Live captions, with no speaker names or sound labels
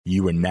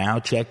You are now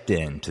checked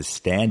in to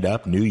Stand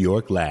Up New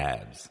York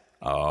Labs.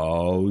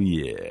 Oh,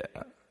 yeah.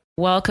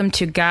 Welcome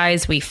to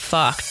Guys We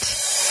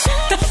Fucked.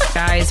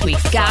 Guys We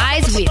Fucked.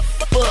 Guys We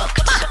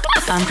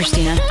Fucked. I'm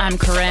Christina. I'm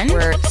Corinne.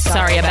 We're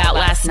sorry about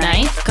last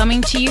night.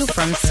 Coming to you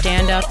from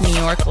Stand Up New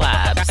York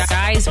Labs.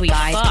 Guys We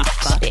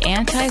Fucked. The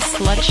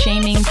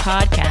anti-slut-shaming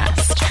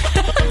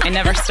podcast. I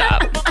never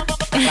stop.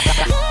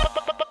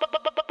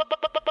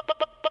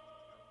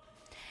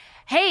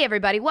 Hey,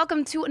 everybody.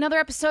 Welcome to another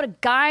episode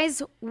of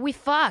Guys We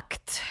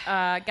Fucked.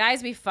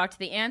 Guys We Fucked,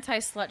 the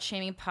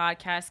anti-slut-shaming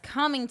podcast,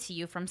 coming to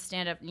you from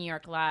Stand Up New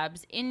York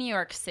Labs in New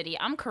York City.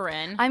 I'm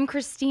Corinne. I'm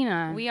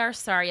Christina. We are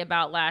sorry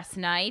about last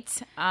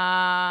night. Oh,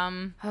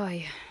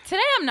 yeah.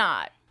 Today I'm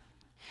not.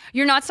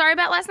 You're not sorry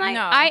about last night?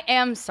 No. I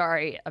am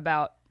sorry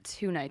about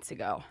 2 nights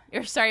ago.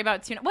 You're sorry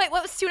about Wait,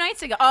 what was 2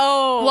 nights ago?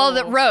 Oh. Well,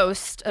 the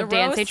roast of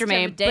Dan roast St.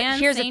 Germain. of Dan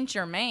But St.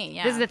 Germain,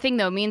 yeah. This is the thing,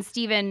 though. Me and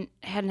Steven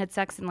hadn't had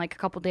sex in like a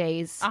couple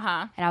days.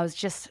 Uh-huh. And I was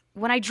just,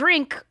 when I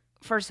drink,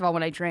 first of all,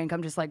 when I drink,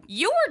 I'm just like.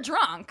 You were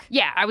drunk.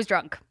 Yeah, I was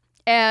drunk.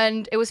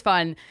 And it was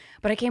fun.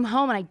 But I came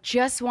home and I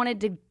just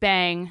wanted to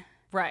bang.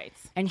 Right.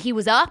 And he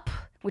was up,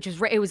 which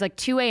is, it was like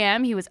 2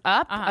 a.m. He was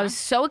up. Uh-huh. I was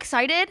so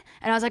excited.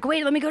 And I was like,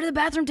 wait, let me go to the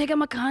bathroom, take out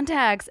my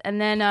contacts.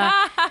 And then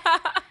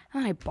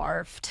and I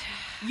barfed.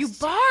 You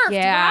barfed?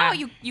 Yeah.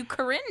 Wow, you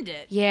Corinne'd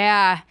it.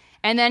 Yeah.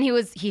 And then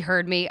he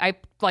heard me. I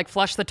like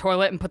flushed the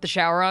toilet and put the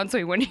shower on so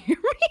he wouldn't hear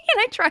me.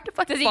 And I tried to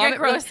Does he get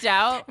grossed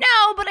out?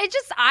 No, but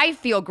I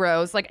feel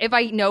gross. Like if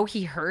I know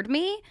he heard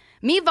me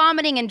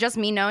vomiting and just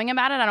me knowing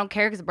about it, I don't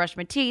care because I brushed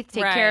my teeth,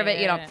 take care of it,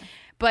 you know.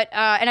 But,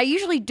 and I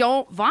usually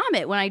don't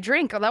vomit when I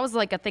drink. That was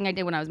like a thing I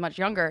did when I was much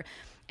younger.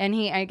 And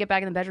I get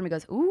back in the bedroom, he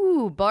goes,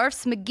 ooh,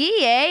 barfs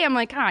McGee, eh? I'm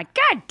like, oh,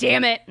 God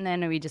damn it. And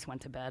then we just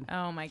went to bed.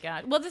 Oh, my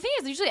God. Well, the thing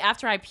is, usually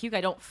after I puke, I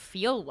don't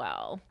feel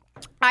well.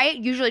 I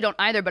usually don't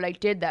either, but I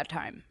did that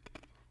time.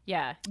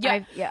 Yeah.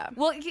 Yeah.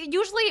 Well,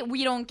 usually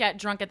we don't get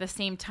drunk at the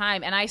same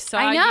time. And I saw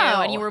I you,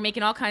 know. and you were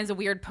making all kinds of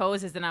weird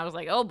poses. And I was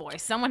like, oh, boy,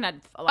 someone had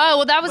a lot Oh,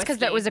 well, of that was because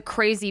whiskey. that was a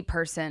crazy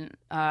person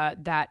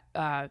that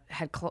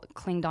had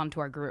clinged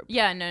onto our group.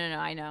 Yeah, no,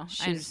 I know.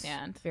 She's I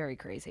understand. very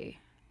crazy.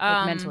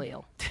 Like mentally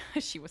ill.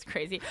 She was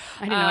crazy.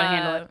 I didn't know how to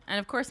handle it. And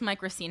of course,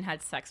 Mike Racine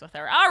had sex with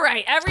her. All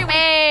right, everyone.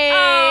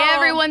 Hey,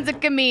 everyone's a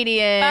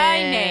comedian. By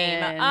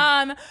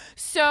name.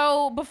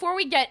 So before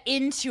we get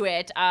into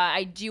it,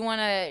 I do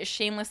want to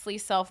shamelessly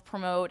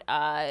self-promote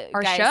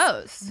our guys,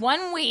 shows.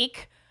 1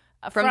 week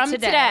From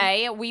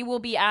today, we will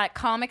be at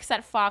Comics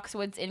at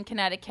Foxwoods in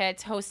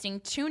Connecticut, hosting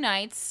 2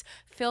 nights,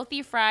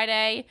 Filthy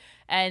Friday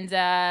and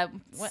the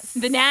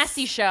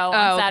Nasty Show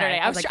on Saturday.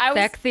 Okay. I was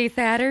Sexy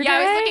Saturday? Yeah,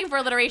 I was looking for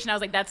alliteration. I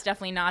was like, that's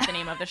definitely not the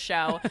name of the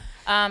show.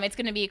 It's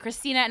going to be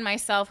Christina and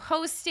myself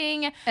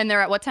hosting. And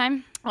they're at what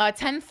time?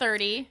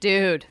 10:30.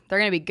 Dude, they're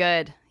going to be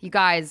good. You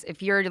guys,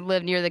 if you're to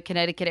live near the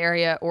Connecticut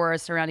area or a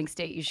surrounding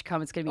state, you should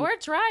come. It's going to be Or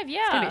drive, yeah.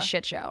 It's going to be a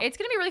shit show. It's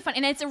going to be really fun.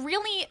 And it's a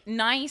really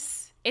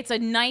nice,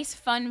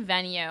 fun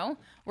venue.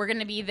 We're going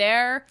to be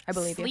there. I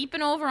believe you.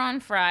 Sleeping over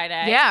on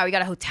Friday. Yeah, we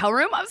got a hotel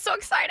room. I'm so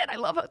excited. I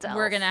love hotels.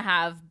 We're going to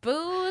have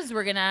booze.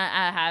 We're going to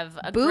have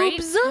a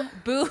Boobs?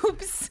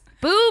 Boobs.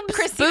 Boobs.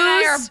 Christina and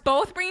I are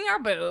both bringing our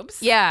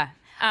boobs. Yeah.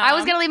 I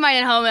was going to leave mine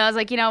at home, and I was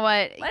like, you know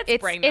what? Let's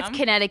bring them. It's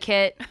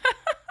Connecticut.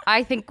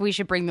 I think we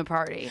should bring the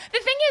party. The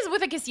thing is,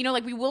 with a casino,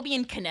 like, we will be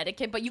in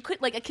Connecticut, but you could,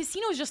 like, a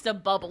casino is just a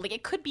bubble. Like,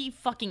 it could be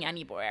fucking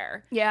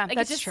anywhere. Yeah, like,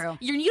 that's it's just, true.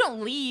 You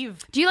don't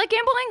leave. Do you like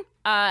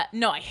gambling?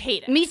 No, I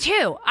hate it. Me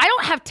too. I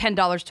don't have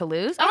 $10 to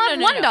lose. I don't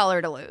have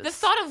 $1 to lose. The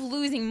thought of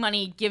losing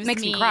money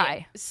Makes me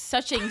cry.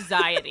 Such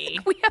anxiety.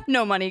 We have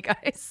no money,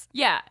 guys.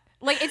 Yeah.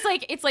 Like,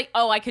 it's like,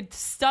 oh, I could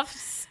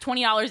stuff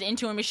 $20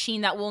 into a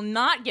machine that will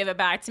not give it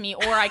back to me,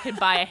 or I could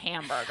buy a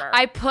hamburger.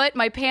 I put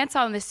my pants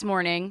on this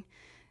morning.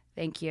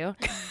 Thank you.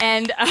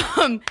 And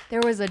there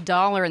was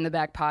 $1 in the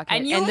back pocket.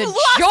 And you the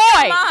lost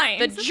joy, your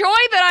mind. the joy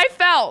that I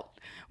felt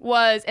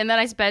was, and then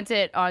I spent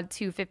it on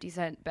 2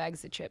 50-cent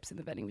bags of chips in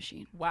the vending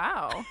machine.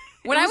 Wow.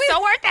 It was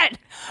so worth it.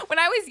 When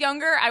I was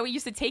younger, I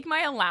used to take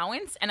my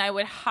allowance and I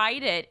would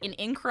hide it in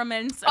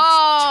increments of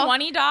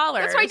 $20.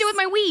 That's what I do with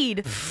my weed.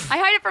 I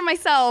hide it from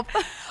myself.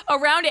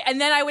 Around it, and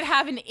then I would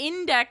have an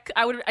index.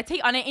 I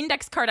take on an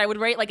index card. I would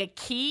write like a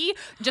key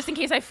just in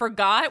case I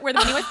forgot where the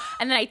money was,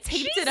 and then I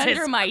taped it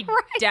under my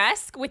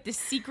desk with the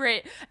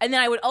secret. And then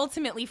I would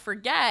ultimately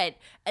forget.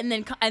 And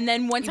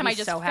then one time I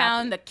just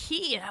found the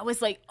key, and I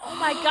was like, "Oh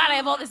my God, I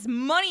have all this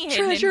money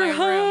hidden in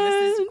my room.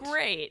 This is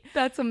great."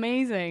 That's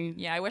amazing.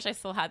 Yeah, I wish I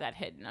still had that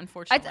hidden.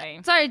 Unfortunately,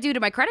 that's what I do to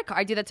my credit card.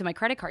 I do that to my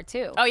credit card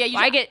too. Oh yeah,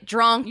 I get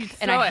drunk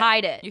and I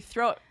hide it. You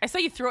throw it. I saw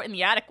you throw it in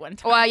the attic one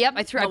time. Well, yep,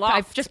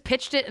 I just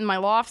pitched it in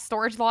my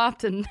storage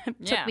loft, and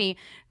it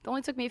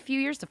only took me a few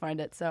years to find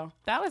it. So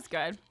that was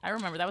good. I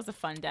remember that was a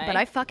fun day. But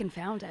I fucking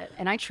found it,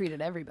 and I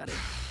treated everybody.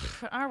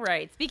 All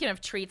right. Speaking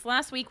of treats,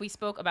 last week we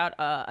spoke about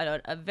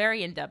a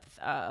very in-depth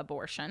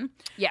abortion.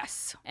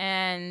 Yes,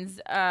 and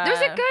there's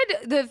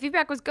the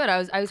feedback was good.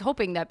 I was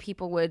hoping that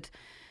people would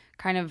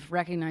kind of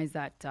recognize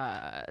that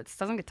this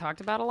doesn't get talked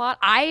about a lot.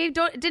 I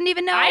didn't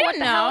even know. I what didn't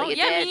the hell know. you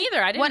Yeah, did. me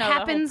neither. I didn't what know the whole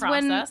happens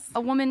when process.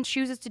 a woman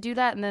chooses to do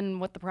that, and then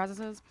what the process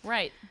is.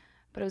 Right.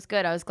 But it was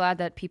good. I was glad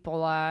that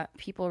people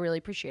really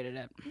appreciated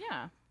it.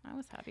 Yeah. I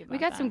was happy about We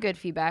got that. some good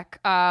feedback.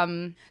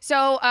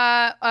 So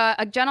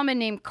a gentleman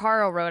named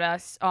Carl wrote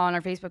us on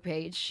our Facebook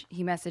page.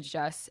 He messaged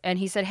us and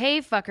he said,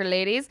 "Hey, fucker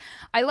ladies,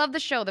 I love the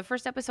show. The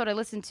first episode I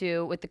listened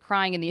to with the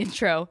crying in the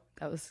intro,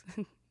 that was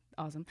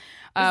awesome. Is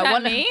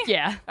that me?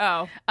 Yeah.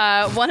 Oh.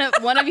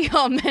 One of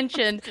y'all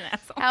mentioned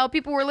how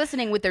people were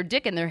listening with their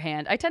dick in their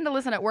hand. I tend to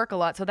listen at work a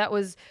lot, so that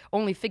was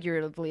only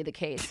figuratively the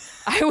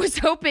case. I was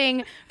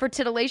hoping for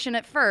titillation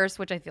at first,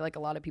 which I feel like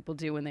a lot of people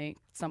do when they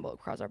stumble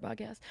across our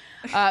podcast.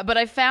 But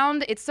I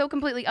found it's so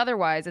completely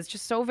otherwise. It's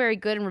just so very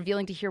good and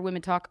revealing to hear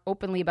women talk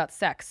openly about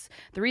sex.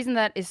 The reason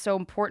that is so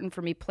important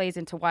for me plays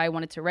into why I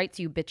wanted to write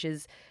you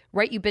bitches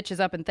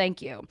up and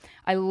thank you.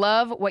 I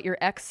love what your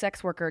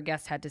ex-sex worker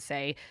guest had to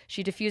say.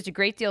 She diffused a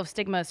great deal of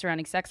stigma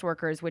surrounding sex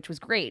workers, which was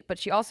great, but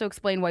she also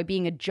explained why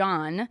being a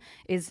John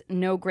is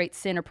no great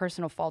sin or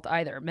personal fault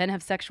either. Men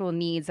have sexual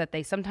needs that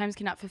they sometimes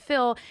cannot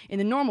fulfill in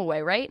the normal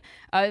way, right?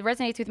 It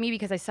resonates with me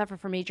because I suffer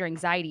from major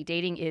anxiety.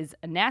 Dating is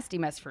a nasty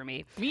mess for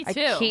me. Me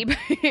too.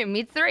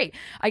 Me three.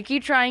 I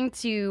keep trying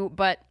to,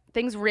 but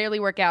things rarely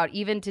work out,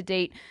 even to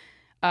date,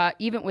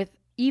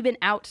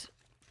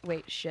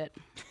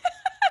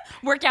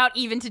 Work out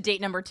even to date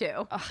number 2.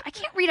 Ugh, I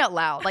can't read out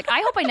loud. Like,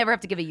 I hope I never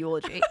have to give a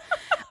eulogy.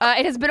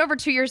 It has been over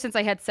 2 years since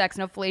I had sex.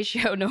 No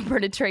fellatio, no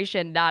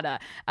penetration, nada.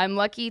 I'm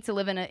lucky to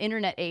live in an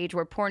internet age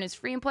where porn is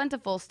free and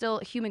plentiful. Still,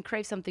 human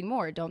crave something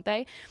more, don't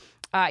they?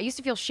 I used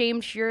to feel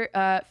shamed,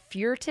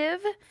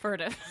 furtive.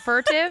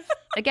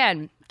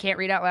 Again, can't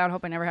read out loud.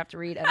 Hope I never have to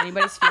read at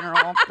anybody's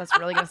funeral. That's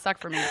really going to suck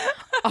for me.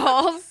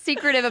 All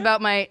secretive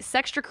about my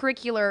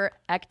sextracurricular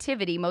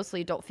activity,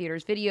 mostly adult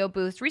theaters, video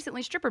booths,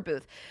 recently stripper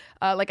booth.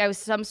 Like I was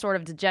some sort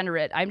of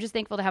degenerate. I'm just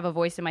thankful to have a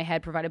voice in my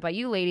head provided by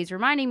you ladies,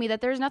 reminding me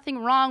that there's nothing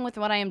wrong with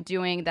what I am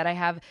doing, that I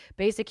have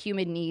basic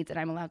human needs and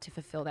I'm allowed to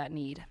fulfill that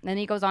need. And then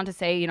he goes on to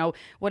say, you know,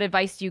 what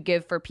advice do you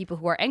give for people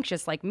who are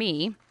anxious like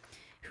me,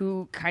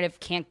 who kind of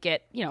can't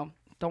get, you know,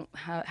 don't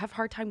have a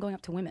hard time going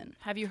up to women?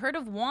 Have you heard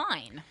of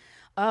wine?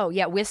 Oh,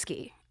 yeah,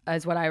 whiskey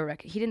is what I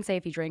reckon. He didn't say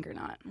if he drank or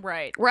not.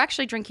 Right. We're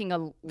actually drinking a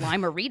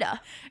limerita.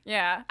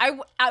 Yeah.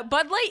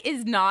 Bud Light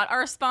is not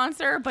our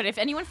sponsor, but if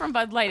anyone from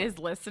Bud Light is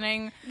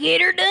listening, Get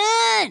her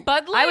done!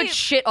 Bud Light. I would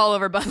shit all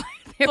over Bud Light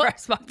if they were our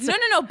sponsor.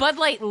 No. Bud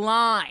Light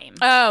Lime.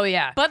 Oh,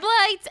 yeah. Bud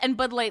Light and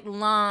Bud Light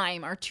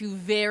Lime are two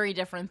very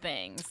different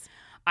things.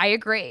 I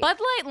agree. Bud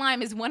Light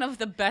Lime is one of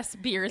the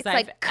best beers it's I've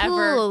like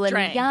ever cool and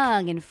drank.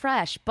 young and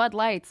fresh. Bud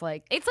Light's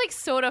like... It's like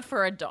soda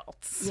for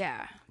adults.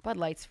 Yeah. Bud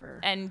Light's for...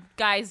 And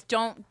guys,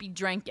 don't be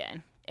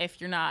drinking if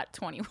you're not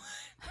 21.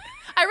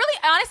 I really,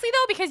 honestly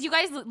though, because you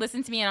guys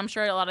listen to me and I'm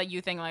sure a lot of you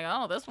think like,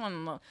 oh, this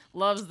one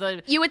loves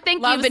the... You would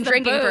think loves you've been the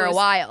drinking for a booze.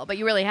 while, but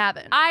you really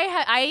haven't.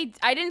 I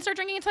didn't start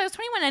drinking until I was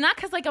 21, and not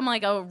because like I'm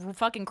like a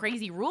fucking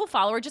crazy rule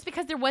follower, just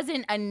because there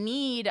wasn't a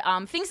need.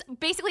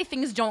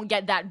 Things don't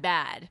get that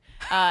bad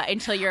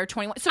until you're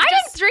 21. So I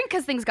didn't drink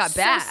because things got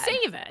bad. So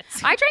save it.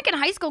 I drank in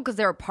high school because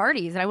there were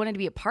parties, and I wanted to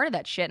be a part of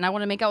that shit, and I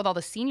wanted to make out with all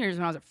the seniors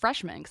when I was a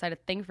freshman because I had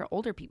a thing for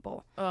older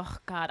people. Oh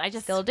God, I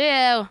just Still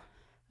do.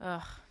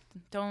 Ugh,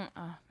 don't.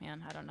 Oh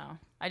man, I don't know.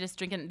 I just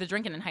drinking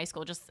in high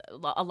school, just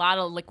a lot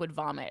of liquid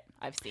vomit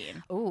I've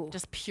seen. Ooh.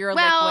 Just pure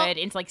Well- liquid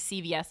into like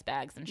CVS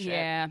bags and shit.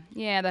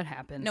 Yeah, that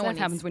happens. No That one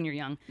happens needs- when you're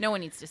young. No one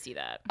needs to see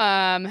that.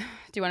 Do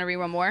you want to read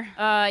one more?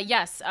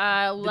 Yes.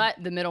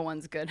 The middle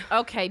one's good.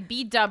 Okay,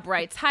 B-Dub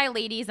writes, hi,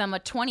 ladies. I'm a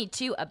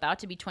 22, about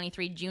to be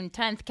 23 June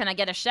 10th. Can I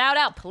get a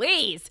shout-out,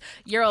 please?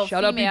 You're a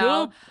Shout out,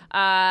 female. B-Dub.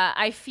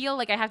 I feel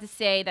like I have to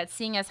say that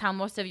seeing as how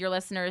most of your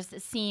listeners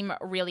seem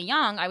really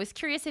young, I was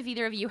curious if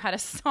either of you had a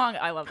song,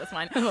 I love this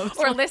one,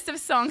 or a list of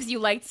songs you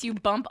like to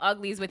bump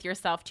uglies with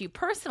yourself to.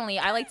 Personally,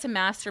 I like to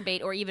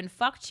masturbate or even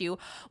fuck to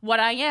What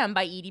I Am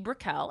by Edie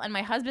Brickell, and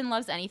my husband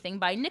loves Anything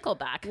by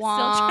Nickelback.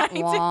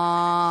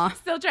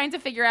 Still trying to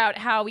figure out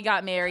how we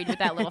got married with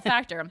that little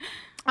factor.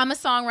 I'm a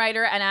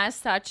songwriter, and as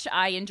such,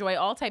 I enjoy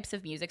all types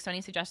of music, so any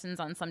suggestions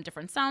on some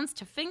different sounds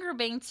to finger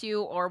bang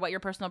to, or what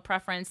your personal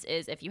preference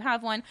is if you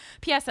have one.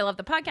 P.S. I love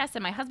the podcast,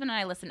 and my husband and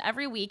I listen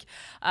every week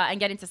and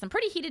get into some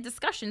pretty heated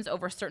discussions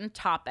over certain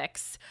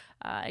topics.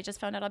 I just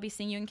found out I'll be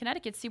seeing you in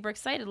Connecticut. Super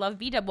excited. Love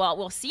B-Dub. Well,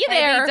 we'll see you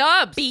there.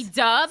 B-Dubs.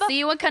 B-Dub. See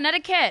you in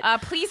Connecticut.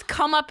 Please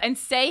come up and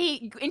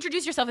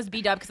introduce yourself as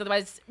B-Dub, because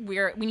otherwise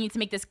we need to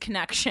make this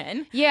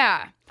connection.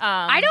 Yeah.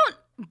 I don't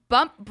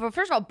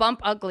first of all, bump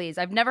uglies.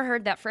 I've never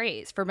heard that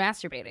phrase for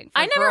masturbating.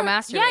 For girl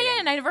masturbating. Yeah,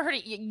 and I never heard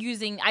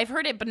it I've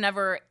heard it, but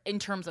never in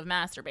terms of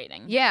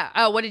masturbating. Yeah.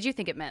 Oh, what did you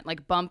think it meant?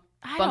 Like bumped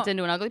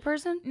into an ugly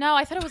person? No,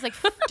 I thought it was like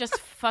just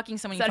fucking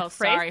someone you felt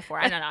sorry for.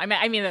 I don't know.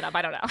 I made it up.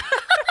 I don't know.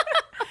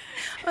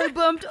 I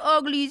bumped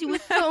uglies. It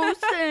was so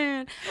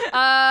sad.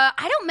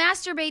 I don't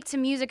masturbate to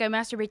music. I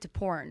masturbate to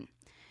porn.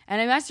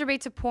 And I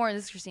masturbate to porn.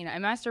 This is Christina. I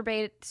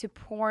masturbate to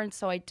porn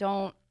so I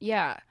don't,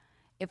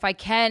 if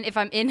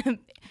I'm in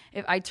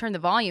if I turn the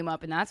volume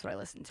up and that's what I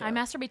listen to. I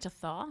masturbate to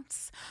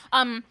thoughts.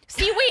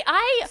 See, wait,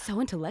 I so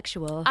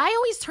intellectual. I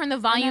always turn the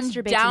volume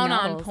masturbate to down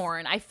on novels.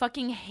 porn. I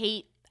fucking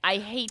hate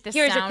the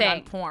Here's sound the on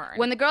thing. porn.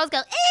 When the girls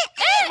go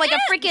like a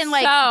freaking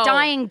like So-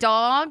 dying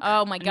dog.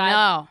 Oh my god.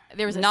 No.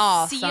 There was a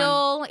No,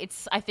 seal.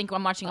 I think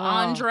I'm watching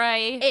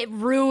Andre. It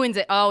ruins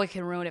it. Oh, it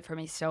can ruin it for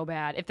me so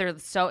bad. If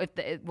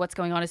what's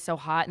going on is so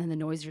hot and then the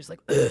noise is just like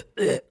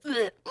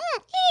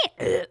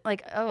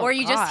or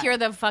you just hear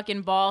the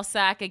fucking ball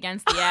sack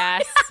against the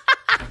ass.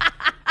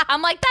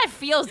 I'm like, that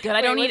feels good.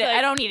 I don't need it.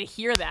 I don't need to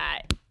hear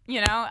that.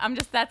 You know, I'm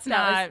just that's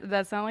not.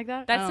 That sound like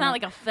that? That's not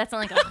like a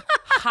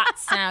hot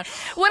sound.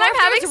 When I'm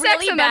having sex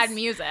really and bad that's-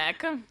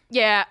 music.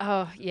 Yeah.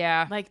 Oh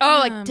yeah. Like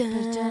like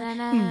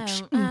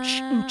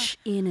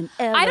in an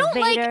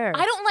elevator.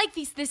 I don't like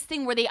this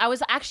thing where I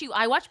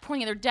watched porn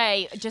the other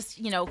day. Just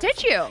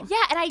Did you?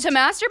 Yeah, and to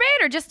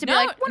masturbate or just to be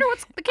like, wonder what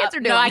the kids are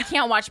doing? No, I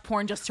can't watch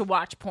porn just to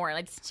watch porn.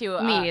 It's too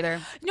Me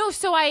either. No,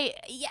 so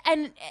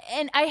and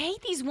I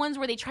hate these ones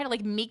where they try to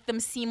like make them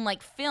seem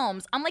like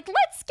films. I'm like,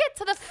 let's get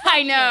to the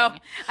fucking.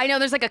 I know.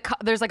 There's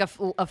like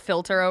a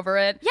filter over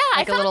it. Yeah,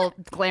 like a little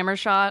glamour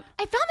shot.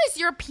 I found this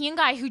European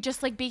guy who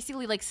just like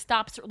basically like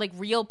stops like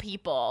real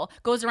people,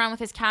 goes around with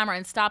his camera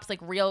and stops like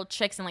real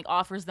chicks and like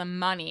offers them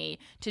money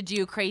to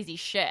do crazy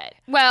shit.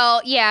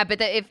 Well, yeah,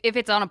 but if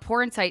it's on a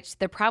porn site,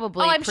 they're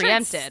probably I'm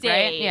preempted, sure it's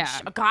right? staged.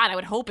 Yeah. Oh, God, I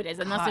would hope it is.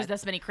 Unless there's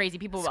this many crazy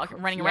people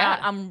running around.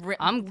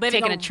 I'm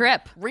living taking a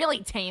trip. Really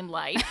tame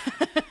life.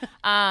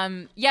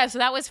 Yeah, so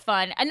that was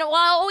fun. And well,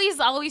 I'll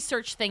always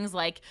search things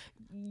like.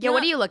 Yeah,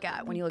 what do you look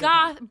at when you look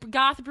at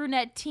goth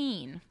brunette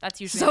teen? That's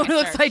usually someone who my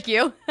looks search. like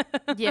you?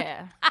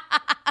 Yeah.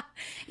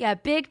 Yeah,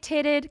 big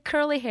titted,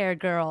 curly haired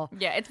girl.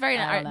 Yeah, it's very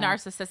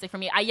narcissistic for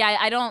me.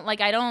 I don't like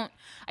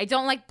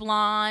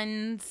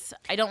blondes.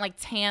 I don't like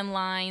tan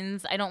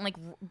lines. I don't like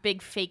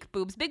big fake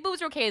boobs. Big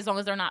boobs are okay as long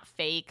as they're not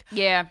fake.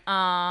 Yeah.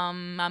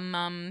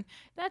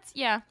 That's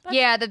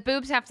yeah, the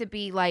boobs have to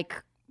be like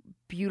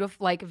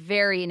beautiful, like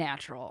very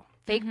natural.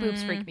 Fake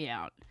boobs freak me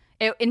out.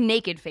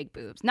 Naked fake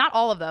boobs. Not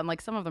all of them.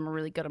 Like some of them are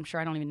really good. I'm sure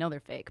I don't even know they're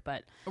fake,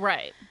 but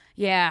right.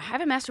 Yeah, I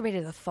haven't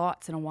masturbated to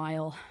thoughts in a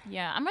while.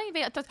 Yeah, I'm not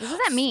even. What does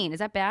that mean? Is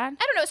that bad?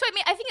 I don't know. So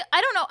I think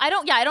I don't know. I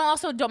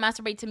don't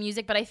masturbate to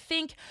music, but I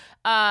think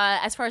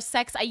as far as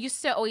sex, I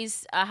used to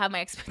always have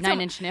my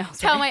 9 Inch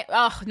Nails.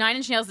 9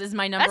 Inch Nails is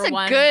my number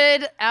one. That's a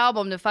good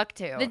album to fuck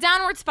to. The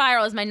Downward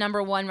Spiral is my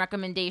number one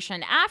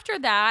recommendation. After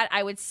that,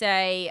 I would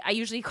say I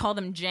usually call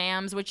them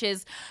jams, which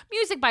is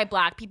music by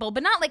Black people,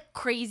 but not like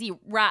crazy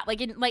rap,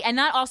 and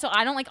not also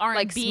I don't like R&B,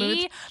 like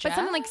smooth but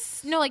something like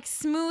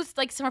smooth,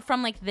 like some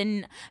from like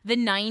the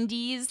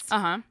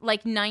 90s,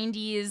 like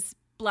 90s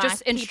Black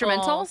just people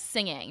instrumental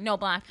singing. No,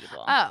 Black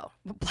people. Oh,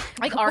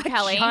 like R.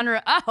 Kelly.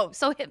 Genre. Oh,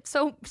 so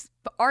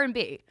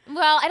R&B.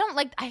 Well,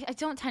 I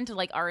don't tend to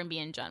like R&B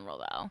in general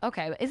though.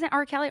 Okay, but isn't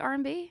R. Kelly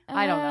R&B?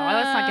 I don't know.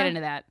 Let's not get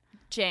into that.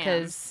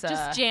 Jams.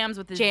 Just jams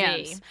with the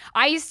jams. Z.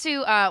 I used to,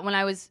 when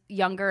I was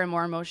younger and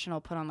more emotional,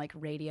 put on like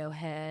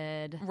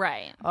Radiohead.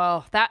 Right.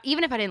 Oh, that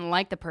even if I didn't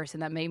like the person,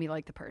 that made me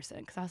like the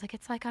person. Because I was like,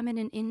 it's like I'm in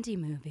an indie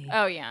movie.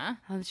 Oh, yeah.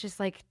 I was just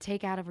like,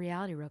 take out of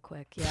reality real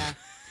quick. Yeah.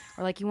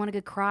 Or like you want a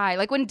good cry.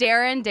 Like when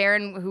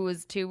Darren, who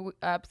was 2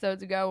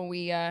 episodes ago, when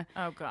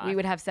we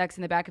would have sex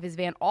in the back of his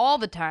van all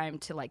the time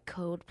to like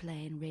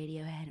Coldplay and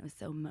Radiohead. It was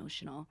so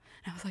emotional.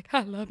 And I was like,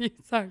 I love you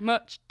so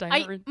much,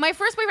 Darren. My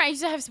first boyfriend,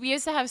 we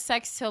used to have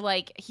sex to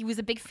like, he was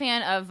a big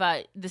fan of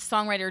the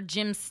songwriter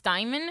Jim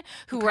Steinman,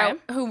 who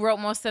wrote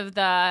most of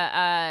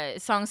the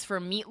songs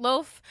for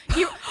Meatloaf.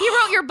 He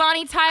wrote your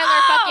Bonnie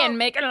Tyler fucking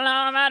making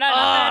love.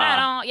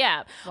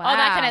 Yeah. Wow. All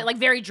that kind of like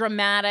very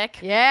dramatic.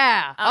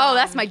 Yeah.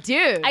 That's my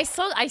dude.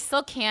 I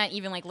still can't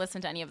even like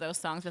listen to any of those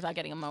songs without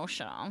getting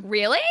emotional.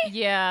 Really?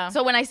 Yeah.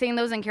 So when I sing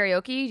those in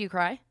karaoke, do you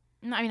cry?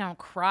 No, I mean, I don't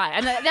cry.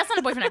 And that's not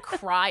a boyfriend I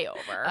cry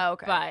over. Oh,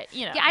 okay. But,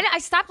 you know. Yeah, I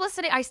stopped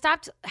listening. I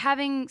stopped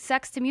having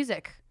sex to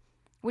music,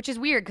 which is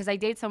weird because I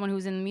date someone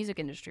who's in the music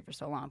industry for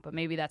so long. But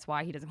maybe that's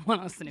why he doesn't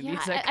want to listen to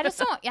music. I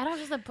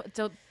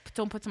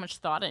don't put so much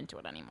thought into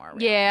it anymore.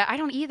 Really. Yeah, I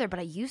don't either. But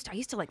I used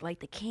to like light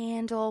the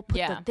candle, put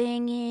the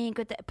thing in,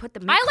 put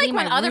the. I like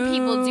when other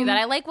people do that.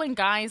 I like when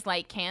guys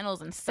light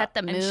candles and set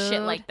the mood and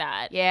shit like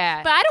that.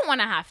 Yeah, but I don't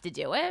want to have to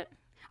do it.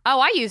 Oh,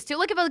 I used to.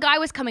 Like if a guy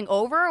was coming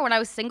over when I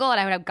was single and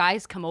I would have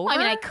guys come over. Well, I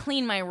mean, I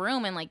clean my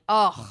room and like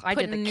I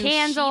did the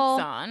candle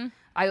on.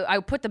 I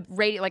put the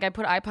radio, like I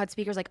put iPod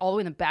speakers like all the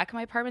way in the back of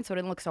my apartment so it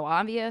didn't look so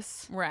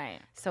obvious. Right.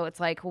 So it's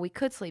like, well, we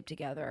could sleep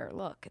together.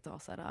 Look, it's all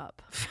set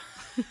up.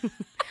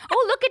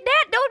 Oh, look at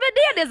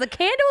that. There's a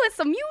candle and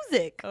some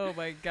music. Oh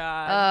my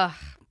God.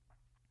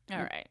 All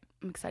right.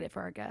 I'm excited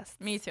for our guests.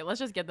 Me too. Let's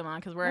just get them on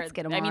because Let's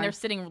get them on. they're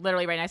sitting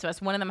literally right next to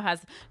us. One of them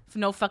has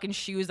no fucking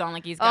shoes on,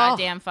 like he's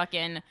goddamn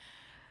fucking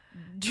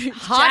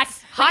Hot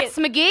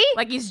McGee?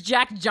 Like he's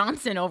Jack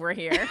Johnson over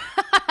here.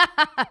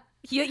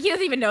 He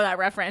doesn't even know that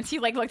reference. He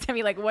like looked at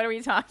me like, what are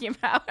we talking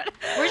about?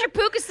 Where's your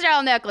puka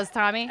style necklace,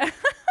 Tommy?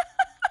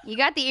 You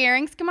got the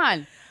earrings? Come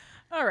on.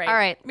 All right. All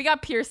right. We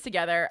got Pierce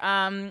together.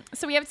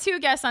 So we have 2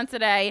 guests on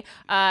today.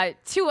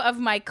 2 of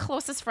my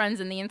closest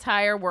friends in the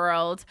entire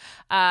world.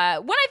 One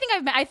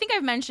I think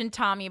I've mentioned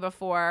Tommy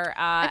before.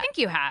 I think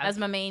you have. As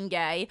my main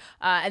gay.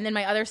 And then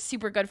my other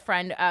super good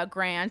friend,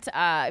 Grant.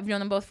 I've known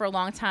them both for a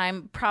long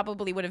time.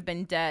 Probably would have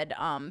been dead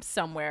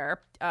somewhere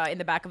in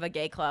the back of a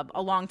gay club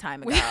a long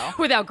time ago.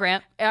 Without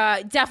Grant.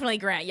 Definitely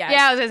Grant, yes.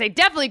 Yeah, I was going to say,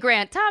 definitely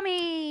Grant.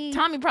 Tommy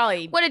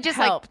probably would have just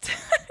helped.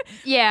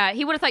 Yeah,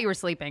 he would have thought you were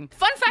sleeping.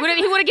 Fun fact.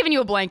 He would have given you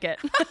a blanket.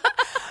 Fun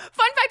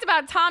fact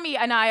about Tommy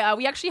and I,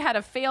 we actually had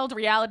a failed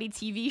reality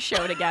TV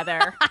show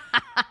together.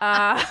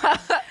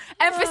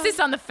 Emphasis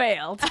on the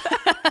failed.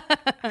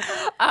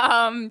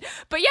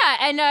 But yeah,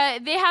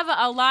 and they have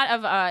a lot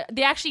of,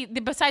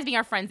 besides being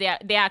our friends,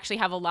 they actually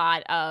have a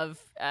lot of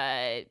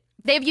they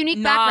have unique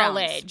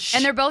knowledge. Backgrounds.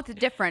 And they're both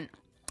different.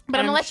 But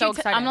I'm going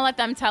to I'm let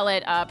them tell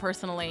it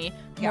personally,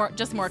 more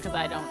because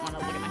I don't want to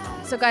look at my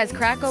phone. So guys,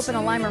 crack open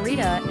a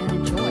Lime-A-Rita and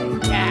enjoy.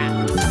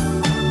 Yeah.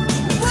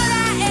 What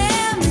I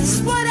am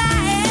is what I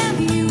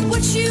am, you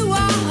what you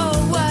are or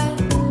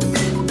what?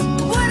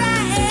 What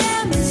I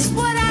am is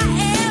what I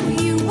am,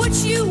 you what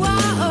you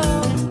are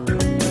or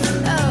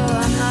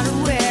oh, I'm not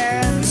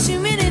aware of too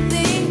many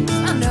things.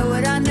 I know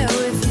what I know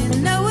if you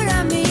know what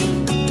I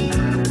mean.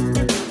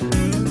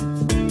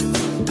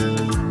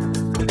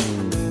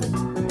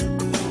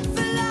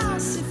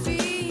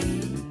 Philosophy.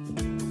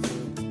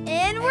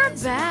 And we're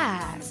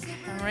back.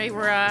 All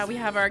right, we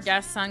have our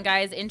guests on.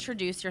 Guys,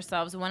 introduce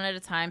yourselves one at a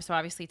time. So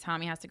obviously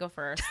Tommy has to go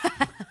first.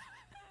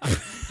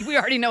 We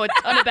already know a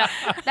ton about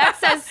that.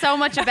 Says so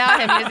much about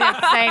him. He doesn't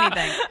have to say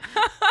anything.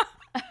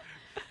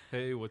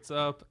 Hey, what's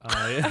up?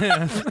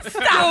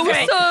 Stop it.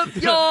 What's up,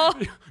 y'all?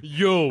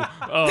 Yo.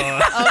 Okay.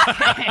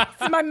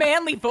 This is my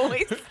manly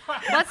voice.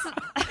 Let's.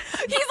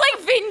 He's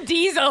like Vin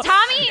Diesel.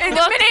 Tommy and the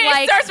looks minute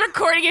like- it starts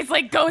recording, it's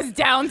like goes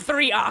down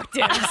 3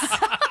 octaves.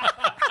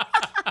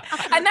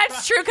 And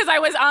that's true because I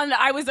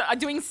was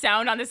doing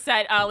sound on the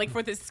set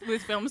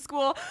with film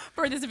school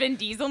for this Vin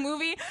Diesel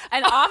movie,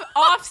 and off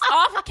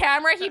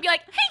camera he'd be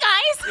like, "Hey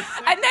guys,"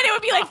 and then it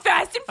would be like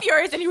Fast and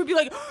Furious, and he would be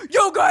like,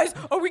 "Yo guys,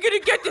 are we gonna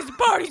get this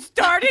party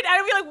started?" And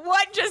I'd be like,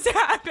 "What just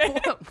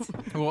happened?"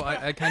 Well,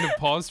 I kind of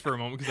paused for a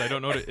moment because I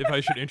don't know if I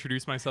should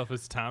introduce myself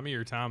as Tommy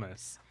or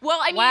Thomas. Well,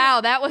 I mean,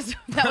 Wow, that was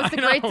the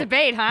great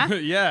debate, huh?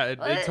 Yeah,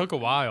 it took a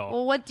while.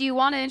 Well, what do you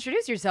want to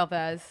introduce yourself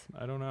as?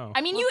 I don't know.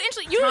 I mean, you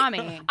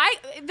Tommy.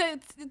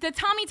 The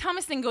Tommy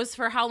Thomas thing goes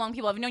for how long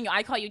people have known you.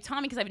 I call you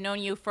Tommy because I've known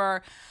you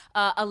for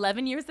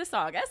 11 years this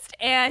August,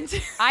 and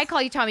I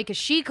call you Tommy because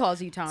she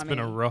calls you Tommy. It's been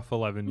a rough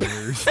 11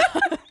 years.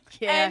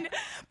 Yeah.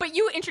 But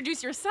you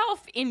introduce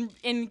yourself in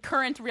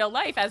current real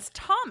life as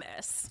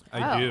Thomas.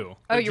 I do. Oh,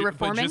 But you're But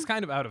reforming? just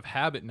kind of out of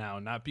habit now,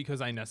 not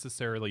because I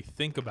necessarily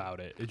think about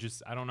it. It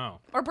just, I don't know.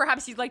 Or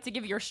perhaps you'd like to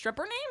give your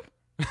stripper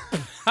name?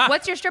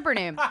 What's your stripper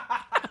name?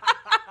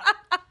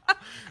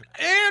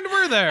 And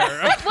we're there.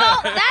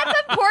 Well, that's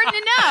important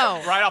to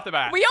know. Right off the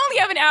bat. We only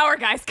have an hour,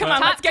 guys. Come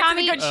on, let's get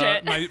Tommy- to the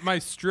good shit. My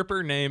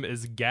stripper name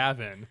is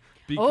Gavin.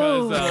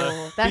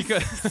 Because,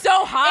 that's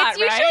So hot,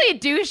 it's right?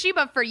 usually a douchey,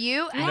 but for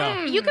you,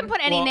 No. you can put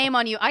any Well- name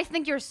on you. I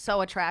think you're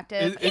so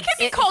attractive. It- He could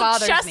be It called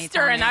bothers me, Chester,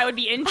 Tommy. and I would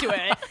be into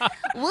it.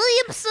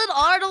 Williamson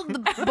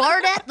Arnold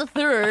Barnett the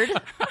Third.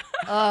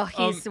 Oh,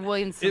 he's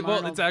Williamson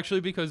Arnold. It's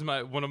actually because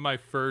one of my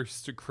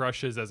first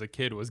crushes as a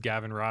kid was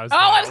Gavin Rosdale. Oh,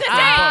 I was gonna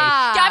say,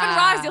 Ah.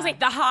 Gavin Rosdale's like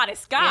the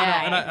hottest guy.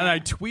 Yeah. And I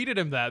tweeted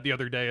him that the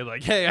other day,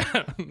 like, "Hey,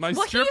 my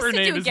Well, he stripper used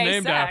to name do is gay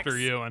named sex. after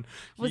you," and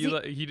Was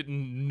he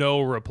didn't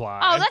no reply.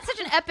 Oh, that's such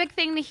an epic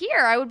thing to hear.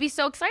 I would be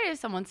so excited if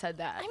someone said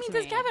that. I mean, to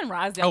does me. Gavin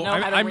Rosdale know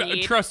how to I'm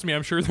read? trust me,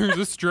 I'm sure there's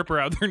a stripper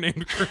out there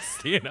named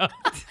Christina.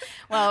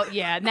 Well,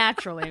 yeah,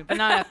 naturally, but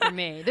not after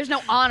me. There's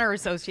no honor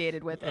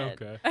associated with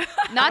it. Okay.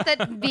 Not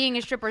that being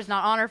a stripper is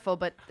not honorful,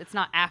 but it's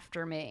not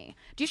after me.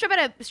 Do you strip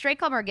at a straight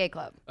club or a gay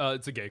club?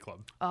 It's a gay club.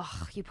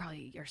 Oh,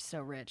 you're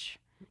so rich.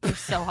 You're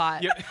so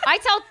hot. Yeah. I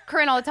tell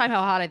Corinne all the time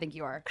how hot I think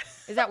you are.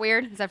 Is that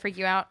weird? Does that freak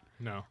you out?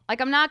 No. Like,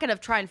 I'm not going to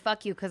try and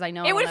fuck you because I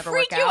know It it'll would never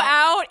freak work you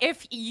out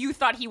if you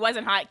thought he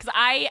wasn't hot, because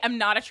I am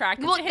not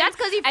attracted Well, to him. that's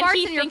 'cause he and farts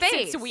he in your thinks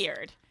face. It's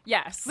weird.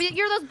 Yes. But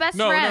you're those best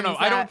No, friends. no.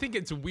 I that- don't think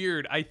it's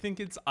weird. I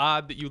think it's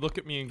odd that you look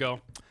at me and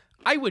go,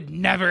 "I would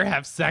never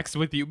have sex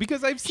with you,"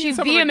 because I've seen She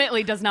some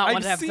vehemently does not of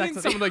want the, to I've have sex seen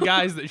with some you. of the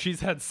guys that she's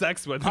had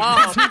sex with. It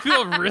makes me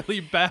feel really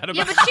bad about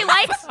Yeah,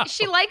 but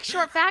she likes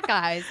short, fat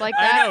guys like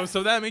that. I know,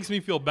 so that makes me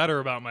feel better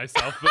about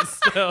myself, but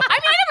still.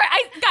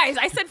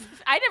 I said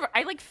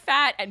I like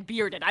fat and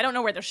bearded. I don't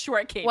know where the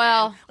short came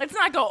Well, in. Let's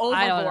not go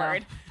I don't know.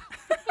 overboard.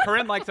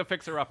 Corinne likes a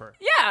fixer-upper.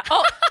 Yeah.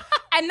 Oh,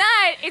 and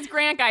that is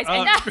Grant, guys.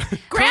 And Corinne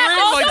Grant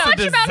also likes a much about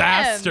him.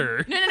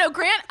 disaster. No.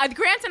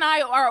 Grant and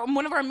I are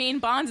one of our main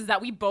bonds is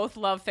that we both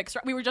love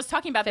fixer. We were just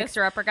talking about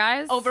Fixer upper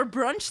guys. this over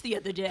brunch the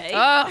other day.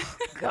 Oh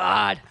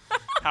God,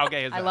 How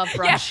gay is that? I love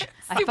brunch. Yeah,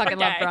 I super fucking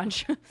love gay.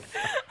 brunch.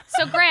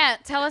 So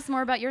Grant, tell us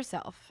more about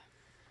yourself.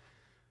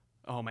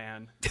 Oh,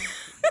 man.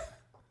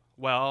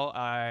 Well,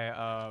 I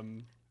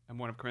am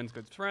one of Corinne's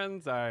good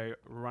friends. I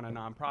run a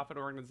nonprofit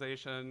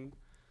organization.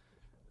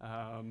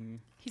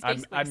 He's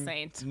basically a I'm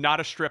saint. not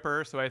a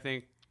stripper, so I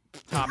think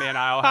Tommy and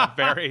I'll have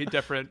very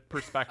different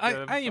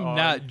perspectives. I am on-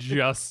 not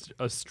just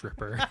a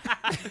stripper.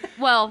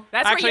 Well,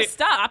 That's where you Actually-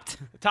 stopped.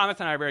 Thomas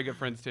and I are very good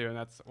friends too, and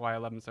that's why I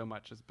love him so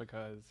much. Is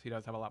because he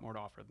does have a lot more to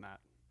offer than that.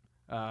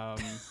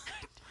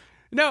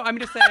 No, I'm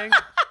just saying.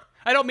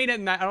 I don't mean it.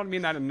 I don't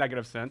mean that in a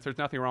negative sense. There's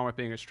nothing wrong with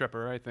being a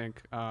stripper. I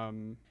think.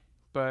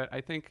 But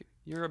I think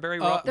you're a very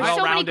there's so many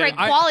well-rounded. great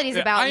qualities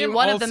about I you. am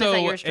One of them is that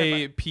also you're a stripper.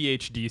 a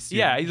PhD student.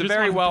 Yeah, he's a Just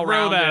very wanna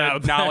throw that out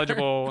well-rounded, there.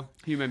 knowledgeable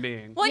human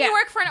being. Well, Yeah. you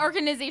work for an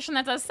organization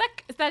that does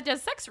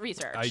sex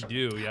research. I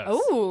do, yes.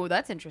 Oh,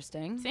 that's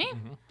interesting. See,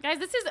 guys,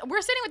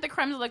 we're sitting with the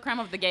creme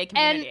of the gay And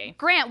community.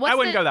 Grant, what's I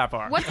wouldn't go that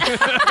far.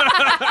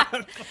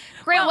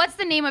 Grant, what's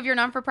the name of your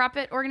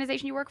non-for-profit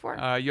organization you work for?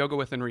 Yoga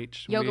Within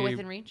Reach. Yoga We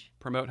Within Reach.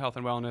 promote health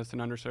and wellness in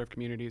underserved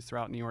communities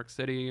throughout New York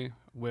City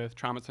with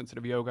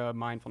trauma-sensitive yoga,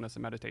 mindfulness,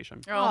 and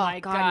meditation. Oh my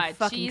God, you God,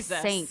 fucking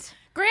Jesus. saint.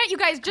 Grant, you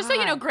guys, just so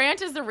you know, God.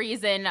 Grant is the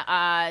reason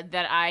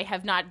that I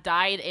have not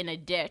died in a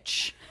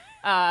ditch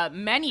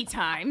many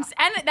times.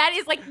 And that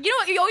is like, you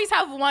know, you always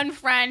have one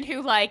friend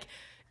who like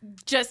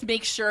just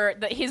makes sure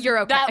that You're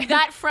okay.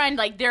 that friend,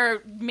 like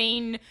their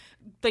main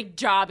like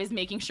job is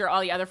making sure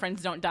all the other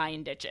friends don't die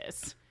in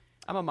ditches.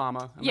 I'm a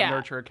mama. I'm Yeah.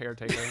 a nurturer,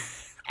 caretaker.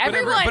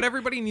 Everyone,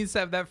 everybody needs to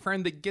have that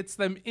friend that gets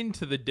them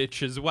into the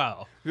ditch as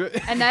well.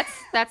 And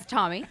that's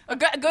Tommy.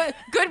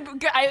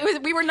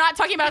 good. We were not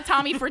talking about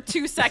Tommy for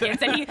 2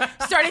 seconds, and he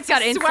started to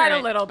Got into sweat a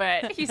it. little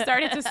bit. He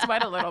started to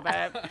sweat a little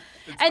bit.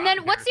 And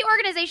then what's the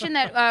organization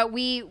that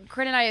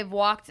Corinne and I have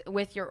walked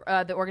with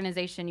the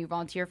organization you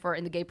volunteer for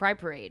in the Gay Pride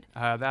Parade?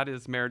 That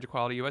is Marriage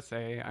Equality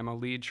USA. I'm a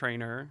lead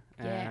trainer,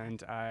 Yeah.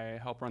 and I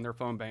help run their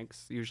phone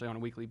banks, usually on a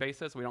weekly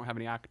basis. We don't have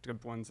any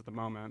active ones at the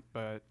moment,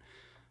 but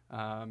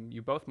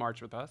you both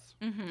march with us.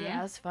 Yeah,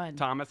 that's fun.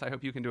 Thomas, I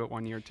hope you can do it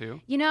one year too.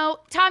 You know,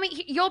 Tommy,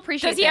 you'll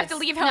appreciate Does he have this. to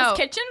leave Hell's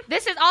No. Kitchen?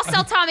 I'll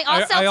sell Tommy.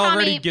 I'll sell I Tommy.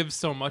 already give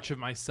so much of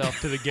myself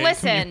to the gay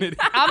Listen, community.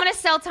 I'm going to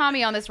sell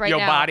Tommy on this right Yo,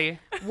 now. body.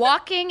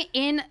 Walking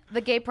in the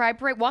Gay Pride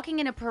Parade, walking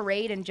in a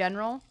parade in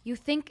general, you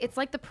think it's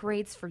like the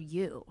parade's for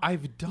you.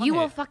 I've done You it.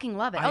 will fucking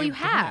love it. I Oh, you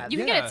have done have? it. You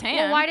can Yeah. get a tan.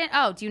 Well, why didn't?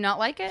 Oh, do you not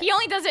like it? He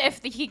only does it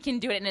if he can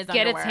do it in his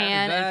Get a underwear.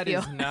 tan. That and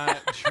is feel-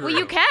 not true. Well,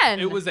 you can.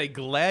 It was a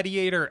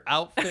gladiator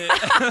outfit.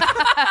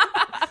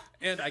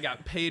 And I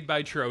got paid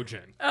by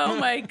Trojan. Oh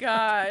my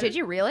God. Did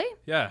you really?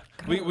 Yeah.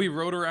 We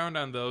rode around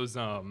on those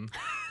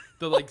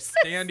the like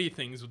standy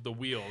things with the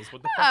wheels.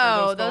 What the fuck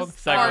Oh, are those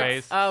those called?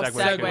 Segways. Oh,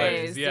 Segways.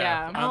 segways.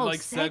 Yeah. On Oh, like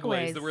segways.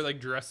 segways that were like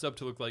dressed up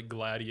to look like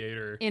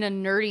gladiator In a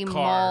nerdy car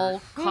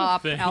mall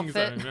cop things.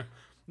 outfit.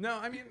 No,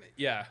 I mean,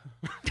 yeah.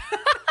 The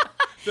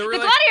There were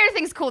like, gladiator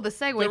thing's cool. The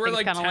Segway there were thing's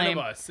like kind of 10 lame.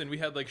 of us, and we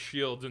had like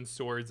shields and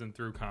swords and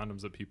threw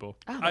condoms at people.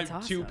 Oh, that's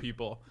 2 awesome.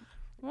 people.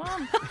 Well,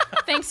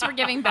 thanks for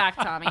giving back,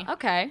 Tommy.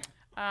 Okay.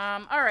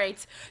 All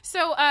right.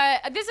 So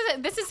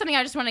this is something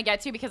I just want to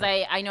get to because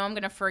I know I'm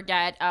going to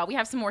forget. We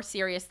have some more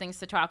serious things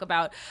to talk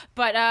about.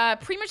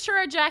 But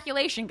premature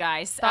ejaculation,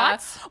 guys.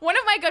 Thoughts? One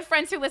of my good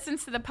friends who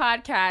listens to the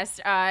podcast,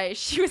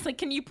 she was like,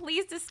 can you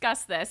please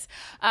discuss this?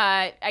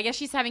 I guess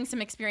she's having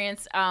some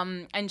experience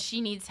and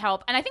she needs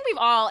help. And I think we've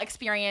all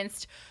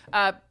experienced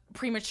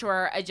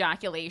premature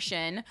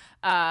ejaculation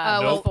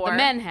Well, before. the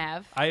men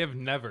have. I have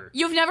never.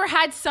 You've never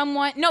had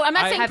someone... No, I'm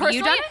not saying have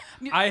you personally.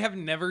 done I have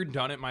never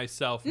done it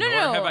myself, nor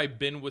no. have I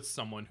been with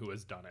someone who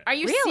has done it. Are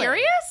you Really?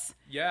 serious?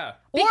 Yeah.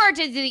 Or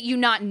did you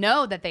not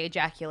know that they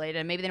ejaculated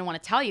and maybe they didn't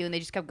want to tell you and they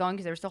just kept going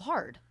because they were still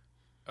hard?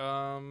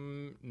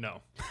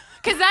 No.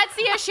 Because that's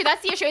the issue.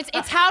 That's the issue.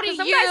 It's how do 'Cause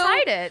some you guys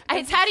hide it.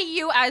 It's how do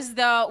you, as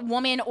the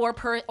woman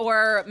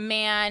or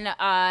man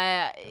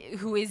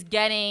who is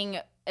getting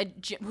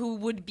who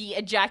would be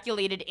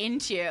ejaculated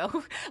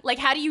into, like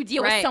how do you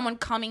deal with Right. someone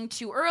coming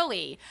too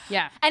early?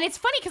 Yeah. And it's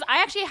funny because I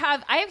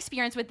have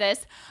experience with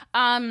this.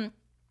 And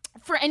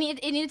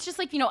it's just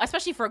like, you know,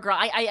 especially for a girl,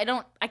 I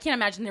can't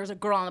imagine there's a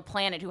girl on the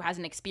planet who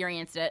hasn't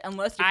experienced it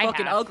unless you're I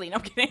fucking have. ugly. No,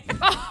 I'm kidding.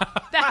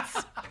 That's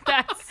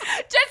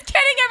Just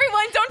kidding,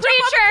 everyone. Don't jump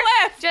off the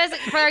cliff. Just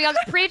for young,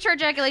 premature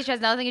ejaculation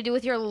has nothing to do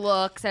with your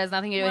looks. It has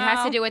nothing to do. It has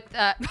to Well. do with.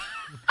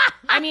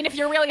 I mean, if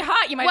you're really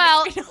hot, you might.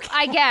 Well, just be,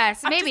 I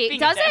guess I'm just maybe.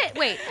 being a Does dick. it?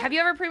 Wait, have you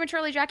ever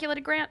prematurely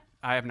ejaculated, Grant?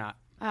 I have not.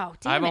 Oh,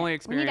 damn I've it. only We need to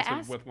experienced it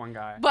ask. with one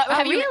guy. But Oh,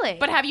 have you really?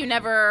 But have you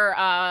never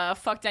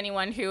fucked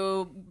anyone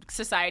who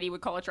society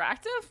would call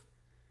attractive?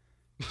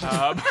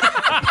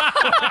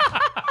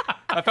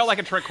 That felt like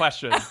a trick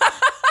question.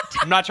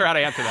 I'm not sure how to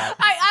answer that.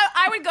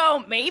 I would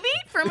go maybe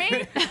for me. No,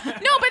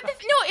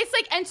 it's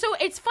like, and so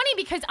it's funny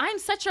because I'm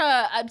such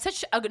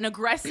an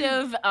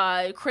aggressive,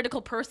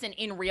 critical person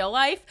in real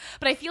life,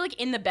 but I feel like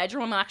in the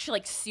bedroom I'm actually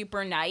like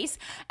super nice,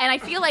 and I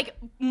feel like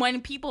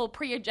when people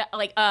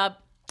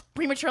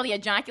prematurely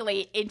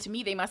ejaculate, into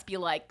me, they must be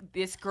like,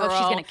 this girl she's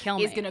gonna kill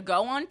me. is gonna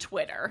go on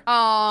Twitter.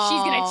 Oh,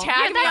 She's gonna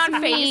tag me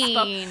on mean.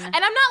 Facebook, and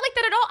I'm not like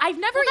that at all. I've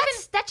never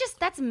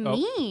That's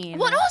mean.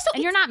 Well, and also,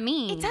 and you're not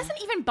mean. It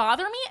doesn't even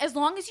bother me as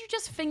long as you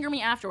just finger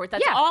me afterwards.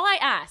 That's Yeah. all I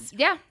ask.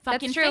 Yeah,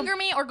 fucking that's true. finger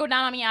me or go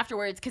down on me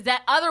afterwards, because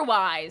that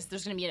otherwise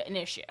there's gonna be an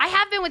issue. I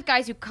have been with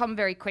guys who come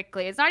very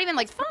quickly. It's not even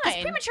like fine. 'cause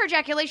premature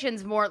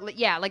ejaculation's more.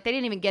 Yeah, like they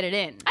didn't even get it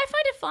in. I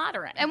find it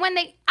flattering. And when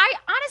I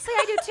honestly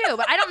I do too,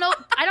 but I don't know.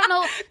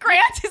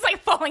 Grant is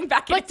like falling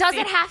back. But does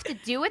it have to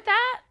do with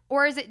that,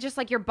 or is it just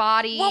like your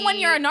body? Well, when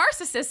you're a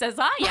narcissist, as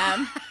I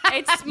am,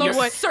 it's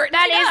most certain.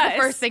 That is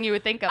the first thing you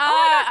would think of.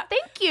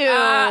 Thank you.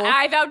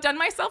 I've outdone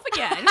myself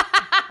again.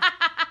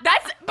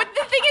 But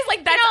the thing is,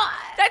 like,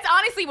 that's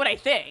honestly what I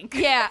think.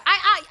 Yeah,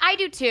 I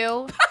do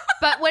too.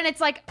 But when it's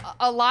like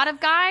a lot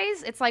of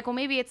guys, it's like, well,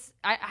 maybe it's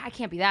I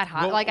can't be that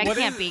hot. Well, like I what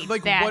can't is- be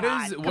like that what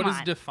hot. is Come what is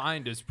on.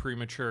 defined as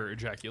premature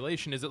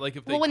ejaculation? Is it like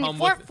if they Well, when come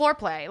you with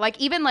foreplay, like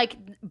even like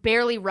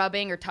barely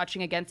rubbing or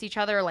touching against each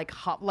other, like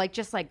like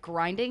just like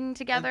grinding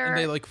together, and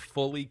they like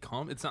fully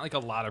come? It's not like a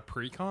lot of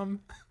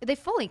pre-cum. they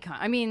fully come.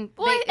 I mean,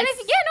 Well, and I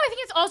think I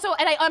think it's also,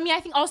 and I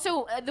think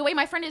also the way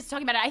my friend is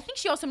talking about it, I think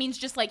she also means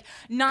just like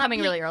not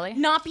Coming really early?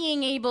 not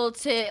being able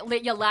to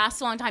let you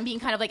last a long time, being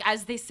kind of like,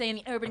 as they say in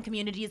the urban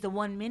community, is the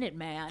 1 minute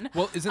man.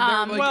 Well, isn't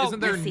there well, isn't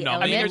there let's see,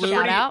 numbing? Elliot, there's a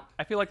shout pretty, out.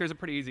 I feel like there's a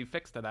pretty easy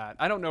fix to that.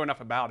 I don't know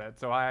enough about it,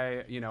 so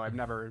I've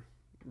never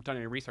done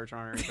any research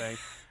on it or anything.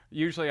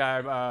 Usually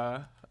I'm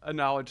a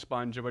knowledge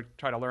sponge and would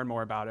try to learn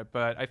more about it,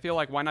 but I feel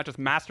like why not just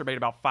masturbate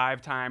about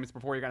 5 times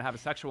before you're going to have a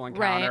sexual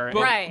encounter? and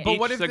Right. But each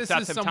what if this is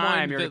successive someone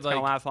time that, it's going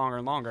to like- last longer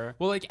and longer?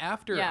 Well, like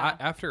after Yeah.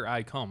 after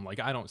I come, like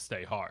I don't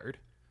stay hard.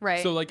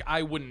 Right. So like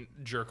I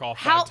wouldn't jerk off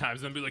How- 5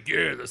 times and be like,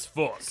 yeah, let's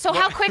fuck. So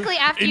how quickly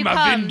after in you my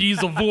come? Vin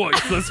Diesel voice,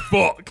 let's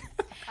fuck.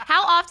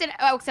 How often?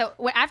 Oh, so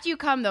after you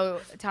come though,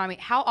 Tommy,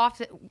 how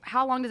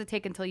long does it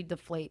take until you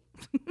deflate?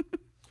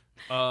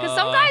 Because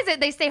some guys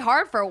they stay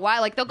hard for a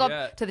while. Like they'll go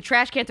Yeah. to the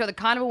trash can, throw the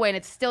condom away, and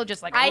it's still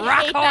just like I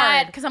rock hate hard.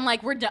 that because I'm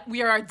like,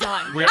 we are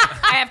done.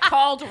 I have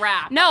called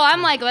rap. No,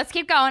 I'm like, let's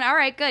keep going. All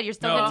right, good. You're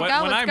still No, good to when,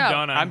 go. when Let's I'm go.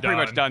 done, I'm pretty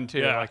much done too.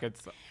 Yeah. Like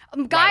it's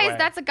Guys, away.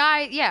 that's a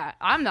guy. Yeah,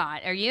 I'm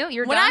not. Are you?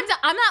 You're When done.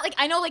 I'm not like,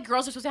 I know like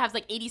girls are supposed to have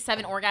like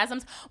 87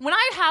 orgasms. When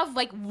I have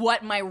like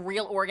what my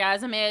real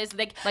orgasm is,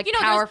 like you know,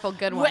 there's- powerful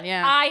good one, what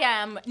yeah. I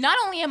am. Not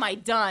only am I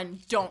done,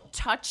 don't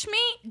touch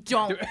me,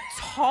 don't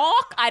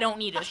talk. I don't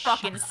need a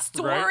fucking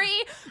story.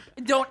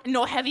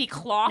 No heavy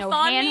cloth No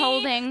on hand me.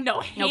 holding.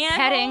 No No hand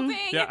petting. holding.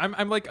 Yeah,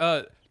 I'm like,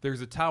 there's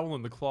a towel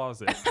in the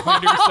closet.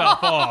 Clean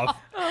yourself off.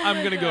 Oh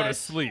I'm gonna go to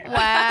sleep.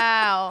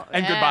 Wow.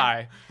 and Yeah.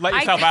 goodbye. Let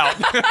yourself out.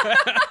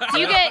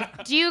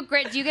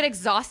 Do you get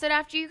exhausted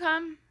after you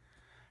come?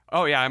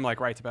 Oh yeah, I'm like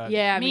right to bed.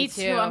 Yeah, Me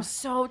too. I'm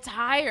so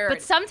tired.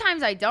 But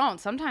sometimes I don't.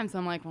 Sometimes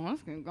I'm like, well,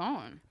 let's keep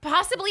going.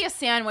 possibly a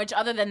sandwich.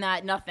 Other than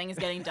that, nothing is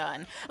getting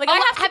done. Like Oh, I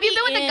have to have you be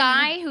been with a in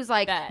guy who's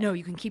like, bed. no,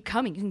 you can keep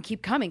coming. You can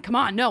keep coming. Come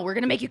on, no, we're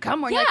gonna make you come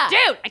more. You're Yeah.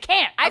 like, dude, I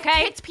can't. I've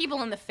Okay, kicked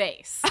people in the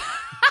face.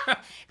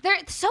 they're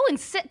so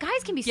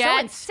guys can be so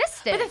Yes.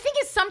 insistent. But the thing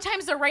is,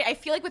 sometimes they're right. I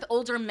feel like with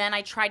older men,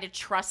 I try to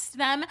trust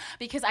them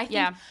because I think,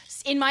 Yeah.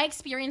 in my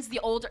experience, the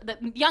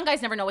young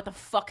guys never know what the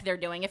fuck they're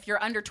doing. If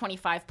you're under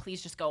 25,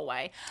 please just go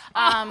away.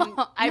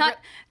 not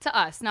to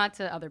us, not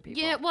to other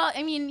people. Yeah, well,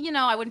 I mean, you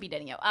know, I wouldn't be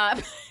dating you.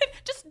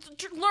 Just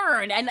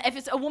learn. And if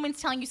it's a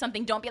woman's telling you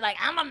something, don't be like,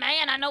 I'm a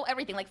man, I know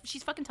everything. Like,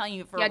 she's fucking telling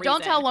you for a Yeah, reason.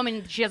 don't tell a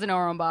woman she doesn't know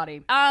her own body.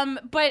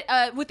 But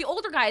with the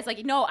older guys,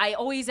 like, no, I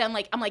always am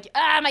like, I'm like,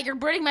 you're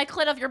burning my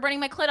clit off, you're burning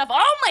my clit off.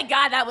 Oh my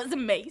God, that was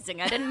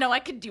amazing. I didn't know I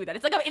could do that.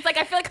 It's like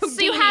I feel like Houdini.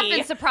 So you have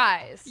been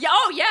surprised. Yeah,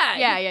 oh yeah.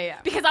 Yeah.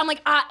 Because I'm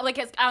like,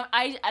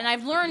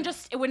 I've learned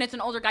just when it's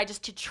an older guy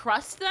just to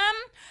trust them.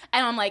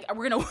 And I'm like, I'm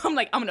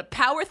gonna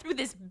power through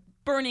this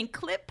burning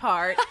clip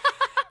part.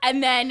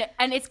 and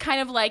it's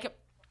kind of like,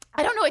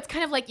 I don't know. It's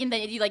kind of like you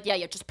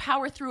just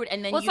power through it,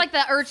 and then Well, it's you like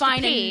the urge to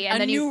find pee, a and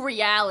then new you-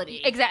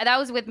 reality. Exactly. That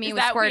was with me Is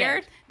with that squirting.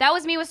 weird? That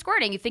was me with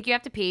squirting. You think you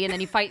have to pee, and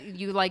then you fight.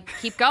 You like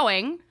keep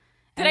going.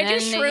 Did I do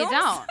and then shrooms? You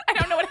don't. I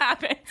don't know what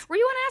happened. Were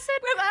you on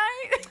acid? Was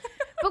I?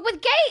 But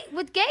with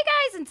gay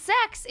guys and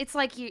sex, it's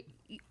like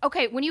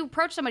okay, when you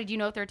approach somebody, do you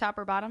know if they're top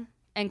or bottom?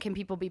 And can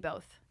people be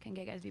both? Can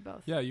gay guys be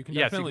both? Yeah, you can Yes,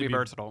 you can definitely be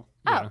versatile.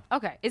 Yeah. Oh,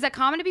 okay. Is that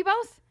common to be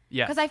both?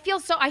 Yes. Because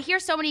I hear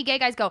so many gay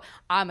guys go,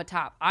 I'm a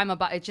top, I'm a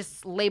bottom. It's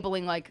just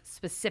labeling like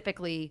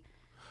specifically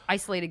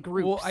isolated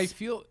groups. Well, I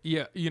feel,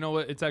 yeah, you know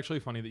what? It's actually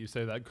funny that you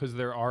say that because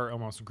there are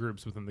almost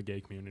groups within the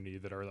gay community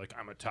that are like,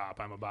 I'm a top,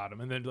 I'm a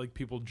bottom. And then like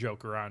people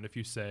joke around if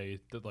you say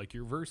that like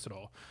you're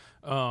versatile.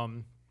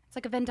 It's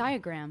like a Venn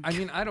diagram. I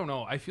mean, I don't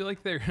know. I feel like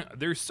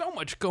there's so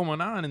much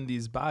going on in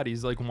these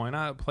bodies. Like, why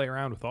not play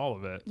around with all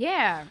of it?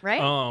 Yeah,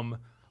 right?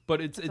 But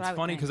it's what I would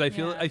funny think.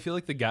 because I feel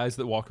like the guys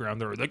that walk around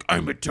there are like,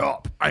 I'm a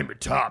top,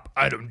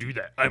 I don't do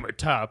that, I'm a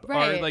top,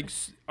 Right. are like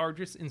are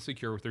just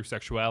insecure with their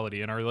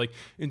sexuality and are like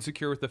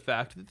insecure with the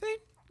fact that they,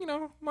 you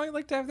know, might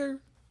like to have their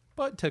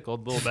butt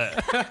tickled a little bit.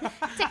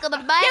 Tickle the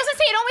butt. I was gonna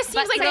say it always seems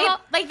Butt like tickle.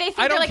 they think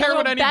I they're don't like a care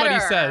what little anybody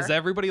better. says.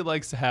 Everybody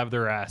likes to have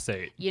their ass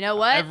ate. You know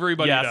what?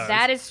 Everybody Yes. does.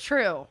 That is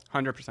true.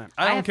 100%.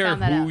 I I don't have care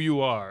found that who out.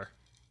 you are.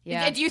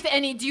 Yeah.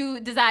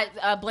 Does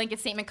that blanket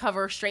statement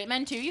cover straight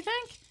men too? You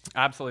think?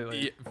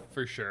 Absolutely. Yeah,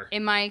 for sure.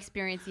 In my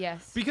experience,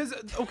 yes. Because,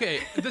 okay,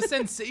 the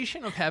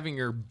sensation of having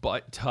your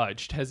butt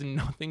touched has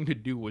nothing to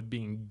do with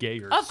being gay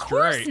or Of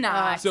course straight.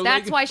 not. So,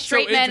 That's like- why so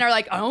straight men it's- are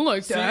like, I don't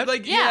like So, that.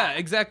 like, yeah,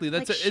 exactly.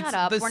 That's Like, shut it's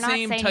up. the We're not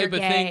same saying type you're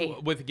of gay.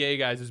 thing with gay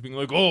guys as being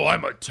like, oh,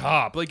 I'm a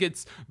top. Like,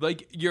 it's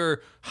like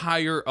you're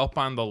higher up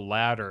on the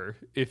ladder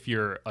if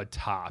you're a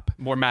top.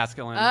 More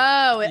masculine.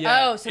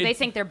 Yeah, So they it's-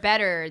 think they're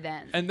better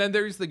then. And then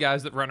there's the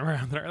guys that run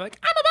around that are like,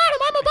 I'm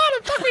a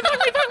bottom, fuck me, fuck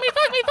me, fuck me,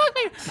 fuck me, fuck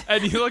me.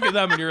 And you look at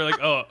them and you're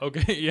like, oh,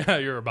 okay, yeah,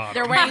 you're a bottom.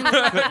 They're wearing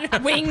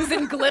wings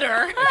and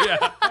glitter.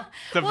 Yeah.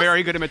 It's a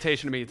very good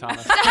imitation of me,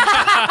 Thomas.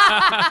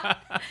 Well,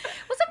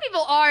 some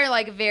people are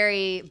like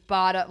very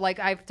bottom. Like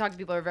I've talked to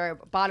people who are very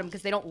bottom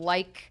because they don't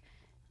like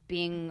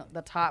being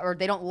the top, or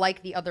they don't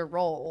like the other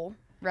role,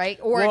 right?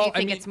 Or do Well, you I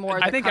think mean, it's more?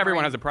 I the think everyone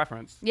covering? has a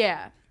preference.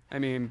 Yeah. I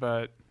mean,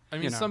 but I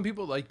mean, you know. some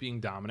people like being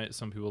dominant.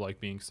 Some people like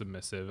being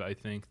submissive. I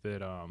think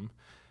that,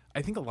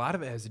 I think a lot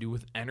of it has to do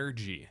with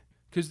energy.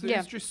 Because there's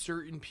Yeah. just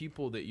certain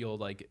people that you'll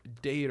like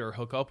date or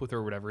hook up with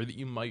or whatever that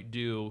you might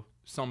do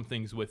some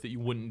things with that you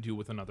wouldn't do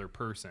with another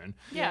person.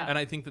 Yeah. And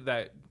I think that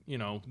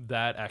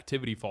that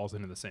activity falls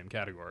into the same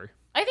category.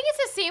 I think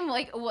it's the same,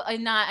 like,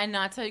 and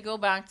not to go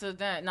back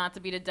to not to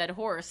beat a dead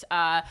horse,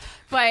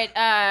 but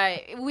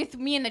with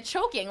me and the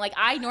choking, like,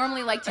 I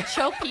normally like to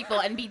choke people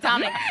and be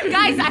dominant.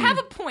 Guys, I have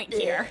a point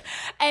here,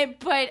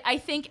 but I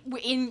think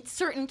in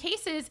certain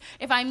cases,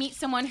 if I meet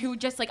someone who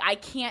just, like, I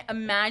can't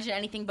imagine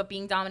anything but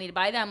being dominated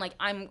by them, like,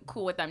 I'm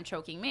cool with them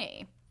choking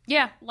me.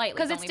 Yeah. Lightly,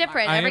 Because it's don't leave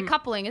different. marks. Every I'm-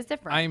 coupling is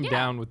different. I am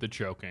down with the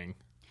choking.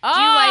 Do you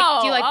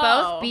like Oh.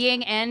 both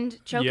being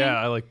and choking? Yeah,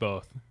 I like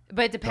both.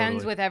 But it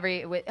depends Totally.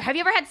 have you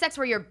ever had sex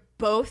where you're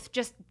both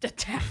just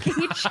attacking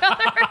each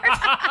other?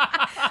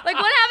 Like,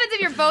 what happens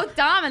if you're both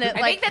dominant?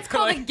 I Like, think that's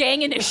called a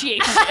gang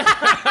initiation.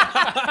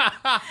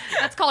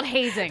 that's called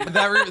hazing.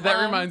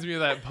 That reminds me of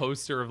that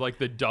poster of like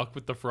the duck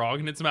with the frog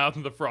in its mouth,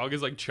 and the frog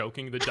is like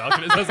choking the duck,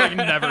 and it says like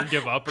 "never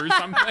give up" or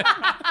something.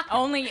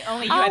 only you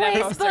had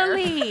that Always poster.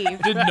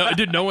 believe.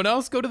 Did no one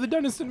else go to the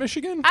dentist in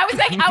Michigan? I was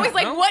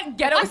like, No? what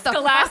ghetto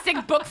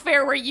scholastic book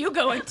fair were you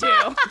going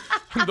to?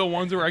 The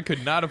ones where I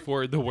could not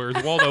afford the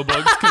Where's Waldo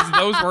books because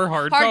those were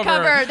hardcover.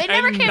 Hardcover. They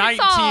never in came in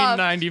soft.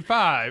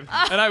 1995.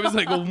 And I was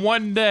like, well,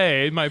 one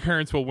day my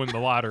parents will win the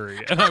lottery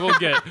and I will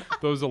get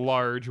those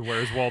large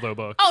Where's Waldo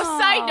books. Oh,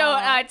 side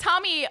note,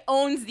 Tommy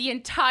owns the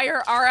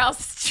entire R.L.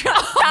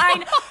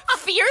 Stein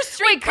Fear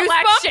Street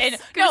collection.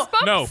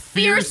 Goosebumps? No,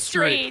 Fear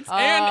Street.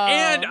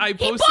 And I He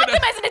posted bought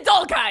them as an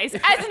adult, guys.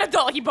 As an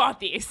adult, he bought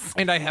these.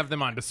 and I have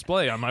them on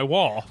display on my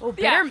wall.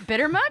 Yeah.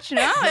 Bitter much?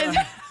 No.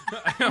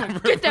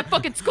 Get that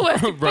fucking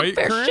scholastic Right, book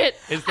fair Corinne? shit.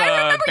 Is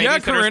I remember- Yeah,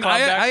 Babysitter's Corinne, Club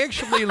next? I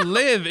actually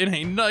live in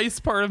a nice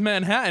part of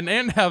Manhattan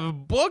and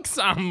have books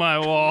on my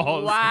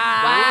walls.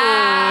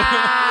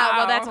 Wow.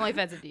 Well, that's only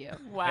offensive to you.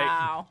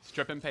 Wow.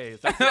 Stripping pays.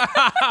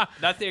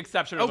 That's the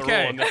exception of the rule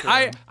Okay, in this room.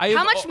 I How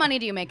have much money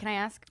do you make? Can I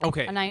ask?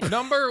 Okay, A night?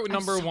 number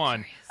so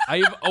one. I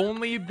have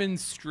only been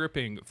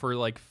stripping for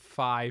like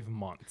 5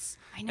 months.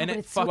 I know, and but it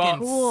it's so fucking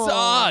cool.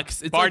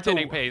 sucks. It's like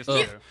Bartending pays,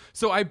 ugh. too.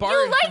 So I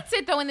You liked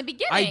it, though, in the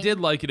beginning. I did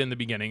like it in the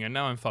beginning, and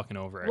now I'm fucking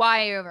over it.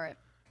 Why are you over it?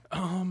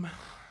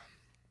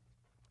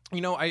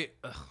 You know, I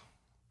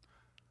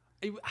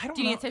don't Do you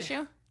know. need a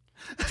tissue?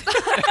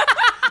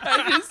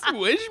 I just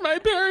wish my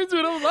parents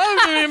would have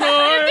loved me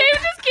more.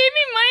 just gave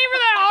me money for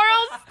that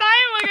R.L.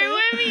 Stein. Like, I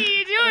wouldn't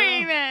be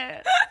doing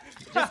that.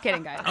 Just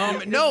kidding, guys.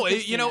 No,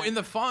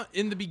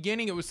 in the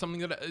beginning, it was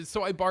something that.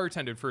 So I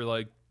bartended for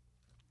like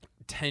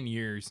 10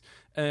 years,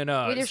 and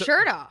With your so-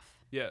 shirt off.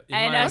 Yeah, in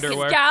And my a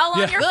underwear. scowl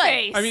on Yeah. your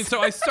face. I mean,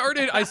 so I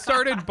started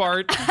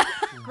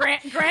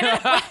Granted,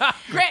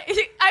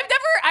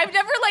 I've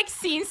never like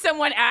seen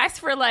someone ask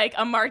for like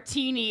a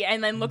martini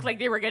and then look like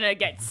they were gonna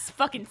get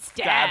fucking stabbed.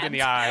 Stabbed in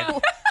the eye.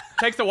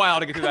 Takes a while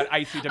to get through that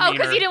icy demeanor. Oh,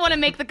 because you didn't want to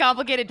make the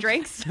complicated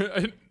drinks?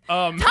 Tommy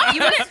no,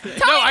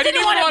 I didn't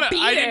even wanna want to. be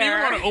I didn't even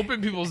there. want to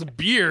open people's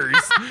beers,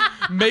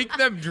 make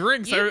them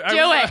drinks. You I do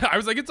was, it. I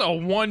was like, it's a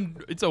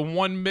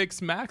one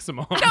mix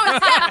maximum. No,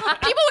 yeah,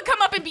 people would come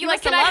up and be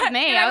like, must have "Can I loved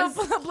me. can I I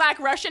have a Black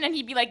Russian?" And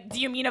he'd be like, "Do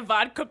you mean a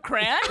vodka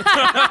cran?"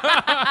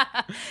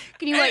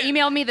 Can you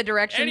email me the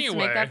directions to Anyway,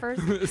 make that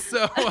first?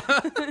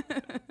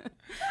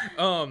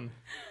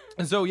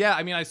 So yeah,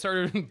 I mean, I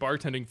started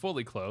bartending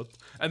fully clothed,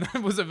 and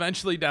then was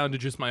eventually down to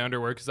just my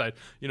underwear because I,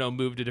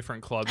 moved to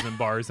different clubs and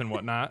bars and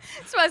whatnot.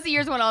 So as the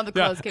years went on, the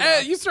Yeah. clothes came Eh,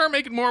 off. you start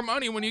making more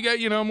money when you get,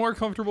 more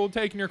comfortable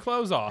taking your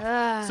clothes off.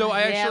 So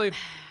I yep. actually,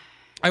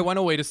 I went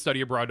away to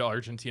study abroad to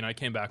Argentina. I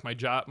came back. My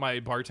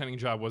bartending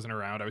job wasn't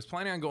around. I was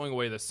planning on going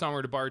away this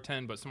summer to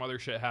bartend, but some other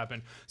shit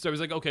happened. So I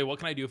was like, okay, what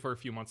can I do for a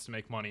few months to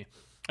make money?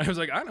 I was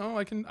like, I know,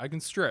 I can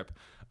strip.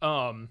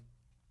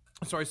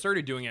 So I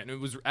started doing it, and it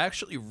was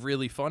actually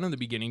really fun in the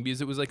beginning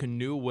because it was like a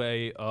new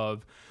way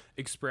of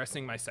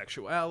expressing my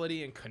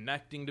sexuality and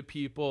connecting to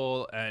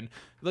people. And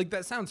like,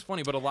 that sounds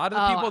funny, but a lot of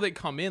the people that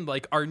come in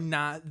like are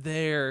not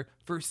there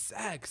for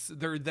sex.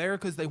 They're there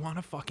because they want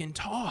to fucking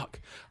talk.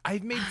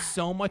 I've made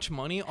so much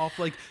money off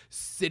like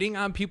sitting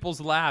on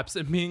people's laps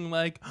and being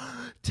like,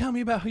 tell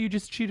me about how you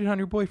just cheated on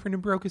your boyfriend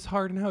and broke his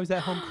heart and how he's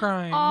at home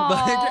crying.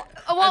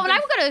 Well, when I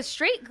would go to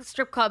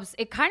strip clubs,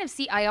 it kind of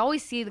I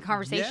always see the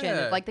conversation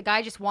of like the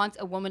guy just wants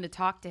a woman to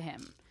talk to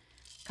him,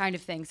 kind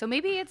of thing. So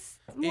maybe it's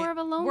more of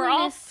a loneliness. We're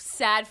all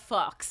sad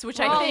fucks, which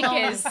I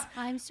think is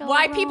I'm so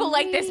why people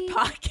like this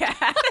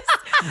podcast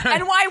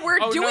and why we're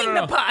doing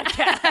the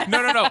podcast.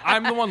 No.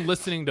 I'm the one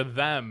listening to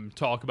them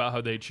talk about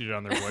how they cheated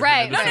on their boyfriend.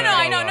 Right. And this I and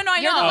know. that.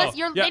 I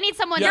know. They need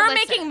someone. You're to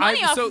listen. making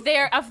money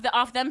I'm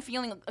off them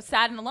feeling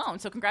sad and alone.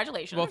 So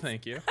congratulations. Well,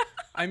 thank you.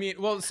 I mean,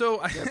 well,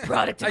 so I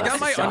product of got our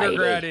my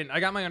society.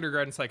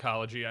 undergrad in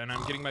psychology, and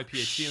I'm getting my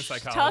PhD in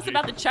psychology. Tell us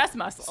about the chest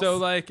muscles. So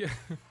like,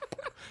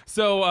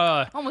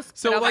 Almost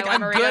spit out my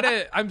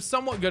wine, I'm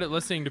somewhat good at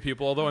listening to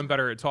people, although I'm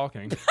better at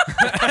talking.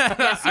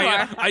 yes, you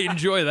are. I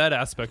enjoy that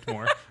aspect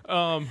more.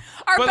 Our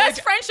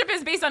best friendship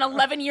is based on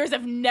 11 years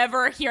of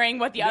never hearing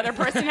what the other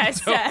person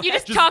has said. You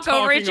just talk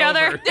over each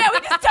other. Yeah, we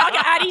just talk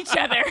at each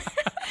other.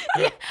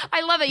 Yeah,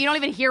 I love it. You don't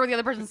even hear what the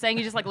other person's saying.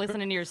 You just like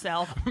listening to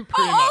yourself.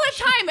 All the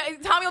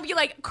time. Tommy will be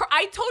like,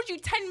 I told you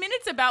 10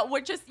 minutes about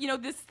what just,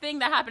 this thing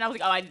that happened. I was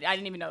like, I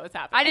didn't even know this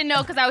happened. I didn't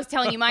know because I was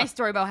telling you my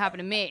story about what happened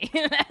to me.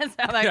 That's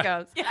how that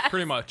goes. Yeah.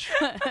 Pretty much.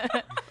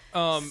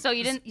 So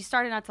you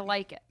started not to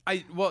like it.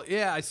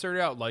 I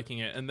started out liking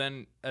it, and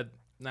then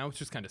now it's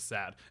just kind of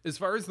sad. As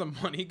far as the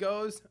money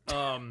goes,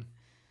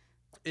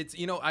 it's,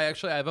 I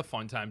have a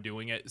fun time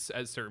doing it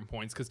at certain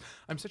points because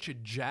I'm such a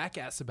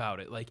jackass about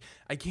it. Like,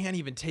 I can't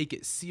even take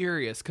it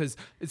serious because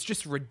it's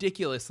just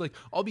ridiculous. Like,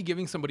 I'll be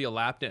giving somebody a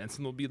lap dance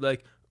and they'll be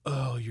like,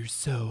 oh, you're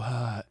so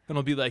hot. And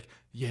I'll be like,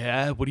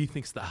 yeah, what do you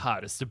think's the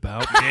hottest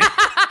about me?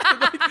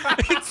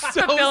 It's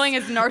so fulfilling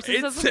his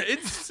narcissism.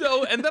 It's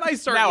so, and then I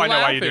start Now laughing. I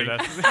know why you do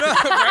this.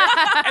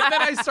 Right? And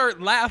then I start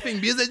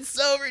laughing because it's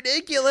so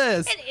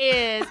ridiculous. It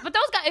is, but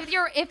those guys, if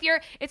you're,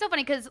 it's so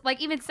funny because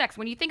like even sex,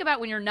 when you think about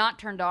it, when you're not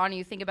turned on, and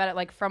you think about it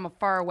like from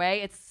far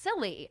away, it's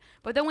silly.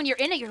 But then when you're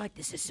in it, you're like,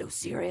 this is so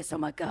serious. Oh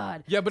my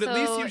god. Yeah, but at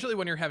least usually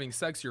when you're having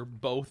sex, you're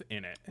both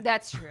in it.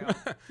 That's true.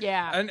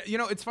 Yeah. And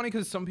it's funny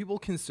because some people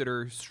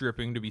consider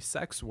stripping to be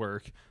sex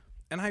work,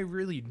 and I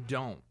really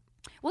don't.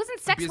 Wasn't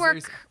sex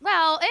work?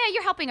 Well, yeah,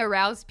 you're helping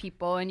arouse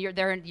people, and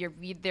they're in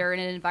an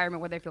environment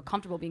where they feel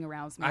comfortable being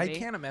aroused. Maybe. I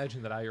can't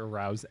imagine that I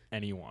arouse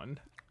anyone.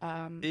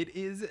 It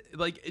is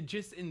like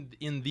just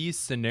in these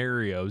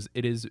scenarios,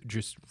 it's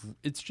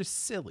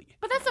just silly.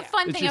 But that's the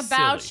fun thing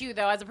about you,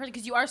 though, as a person,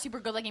 because you are super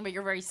good looking, but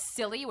you're very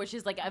silly, which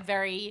is like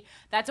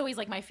that's always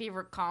like my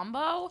favorite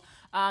combo.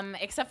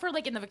 Except for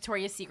like in the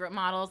Victoria's Secret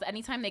models,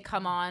 anytime they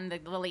come on the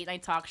late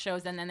night talk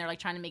shows and then they're like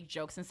trying to make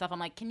jokes and stuff, I'm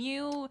like, can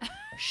you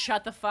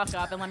shut the fuck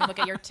up and let me look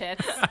at your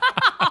tits?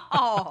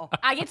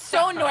 I get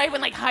so annoyed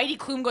when like Heidi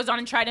Klum goes on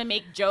and try to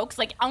make jokes.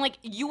 Like I'm like,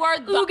 you are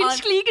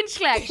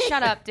the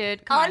Shut up,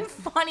 dude. Come on.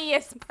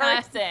 unfunniest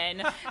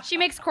person. She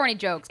makes corny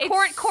jokes. It's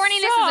Corniness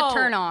is a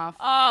turnoff.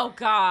 Oh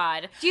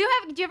God. Do you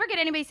ever get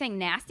anybody saying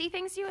nasty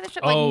things to you with the show?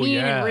 Oh, like mean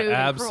yeah, and rude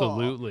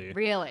absolutely. And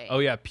cruel? Really? Oh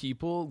yeah,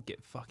 people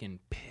get fucking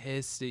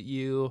pissed at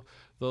you.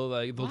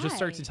 They'll just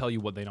start to tell you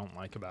what they don't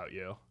like about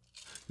you.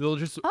 They'll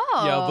just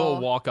they'll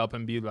walk up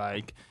and be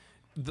like,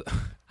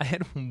 I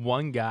had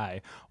one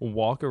guy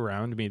walk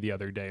around me the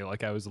other day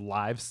like I was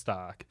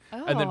livestock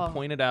and then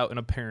pointed out an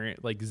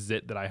apparent like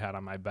zit that I had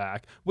on my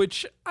back,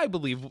 which I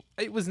believe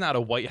it was not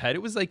a white head.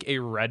 It was like a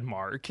red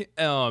mark.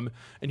 And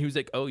he was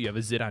like, oh, you have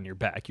a zit on your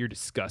back. You're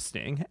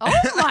disgusting. Oh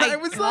my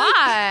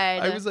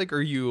God. I was like,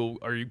 are you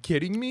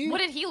kidding me? What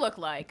did he look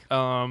like?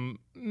 Homer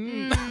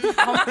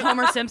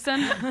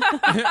Simpson.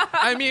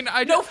 I mean,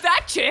 no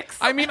fat chicks.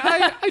 I mean,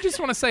 I just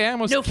want to say I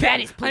almost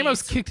fatties, please. I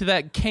almost kicked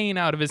that cane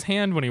out of his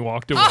hand when he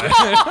walked away.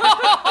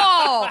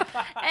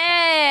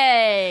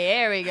 Hey,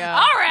 there we go.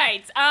 All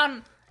right.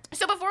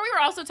 So before we were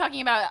also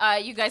talking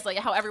about you guys like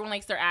how everyone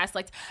likes their ass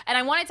licked, and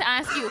I wanted to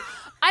ask you,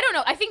 I don't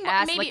know, I think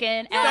ass maybe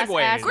licking, ass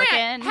Grant,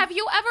 licking. have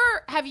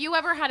you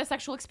ever had a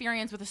sexual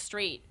experience with a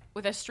straight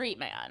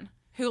man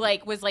who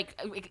like was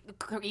like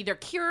either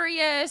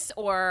curious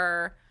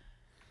or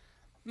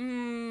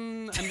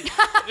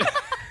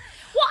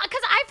Well,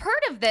 because I've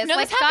heard of this. No,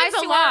 like this happens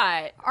guys a who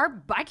lot. are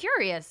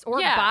bi-curious or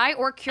bi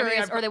or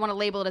curious, or they want to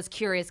label it as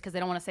curious because they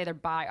don't want to say they're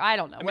bi. I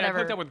don't know. Whatever.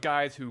 I've hooked up with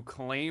guys who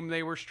claim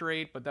they were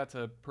straight, but that's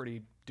a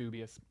pretty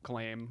dubious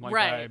claim. Like,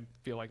 Right. I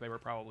feel like they were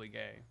probably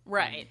gay.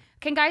 right.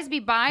 Can guys be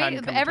bi? Hadn't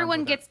come to terms Everyone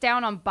with gets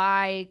down on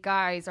bi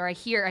guys, or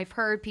I've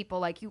heard people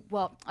like you.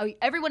 Well,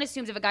 everyone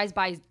assumes if a guy's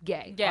bi, he's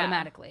gay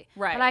automatically.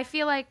 Right. But I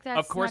feel like that's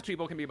Of course, not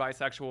people can be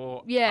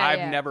bisexual. Yeah, I've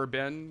yeah. never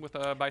been with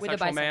a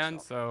bisexual man,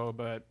 bisexual.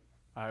 but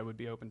I would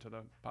be open to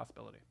the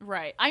possibility.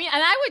 Right. I mean,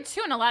 and I would too.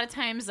 And a lot of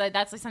times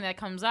that's like something that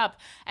comes up.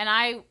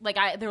 And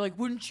they're like,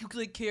 wouldn't you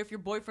like care if your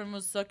boyfriend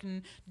was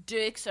sucking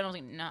dicks? And I was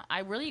like, no,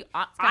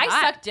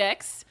 I suck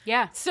dicks.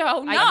 Yeah.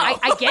 So no,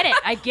 I get it.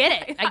 I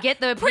get it. I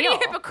get the pretty appeal.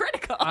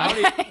 hypocritical.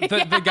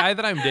 The guy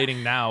that I'm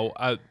dating now,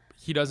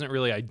 he doesn't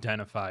really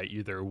identify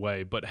either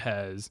way, but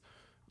has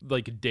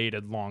like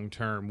dated long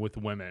term with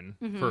women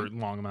for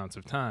long amounts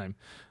of time.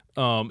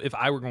 If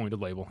I were going to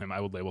label him, I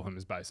would label him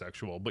as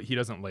bisexual, but he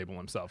doesn't label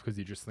himself because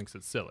he just thinks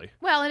it's silly.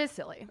 Well, it is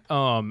silly.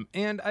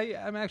 And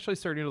I'm actually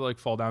starting to like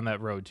fall down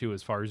that road too,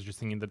 as far as just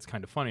thinking that's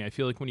kind of funny. I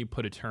feel like when you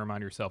put a term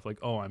on yourself, like,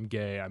 oh, I'm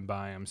gay, I'm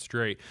bi, I'm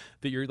straight,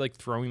 that you're like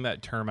throwing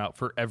that term out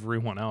for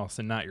everyone else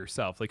and not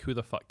yourself. Like, who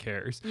the fuck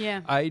cares?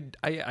 Yeah. I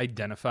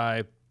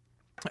identify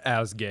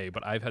as gay,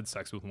 but I've had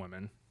sex with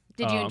women.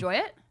 Did you enjoy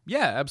it?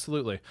 Yeah,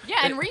 absolutely. Yeah,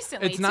 and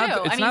recently, it's not,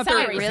 too. It's I mean, not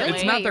their, semi-recently.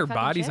 it's not Wait, their you're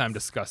fucking bodies I'm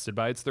chicks? disgusted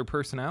by. It's their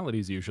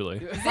personalities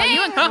usually. Well,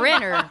 you and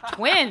Corinne are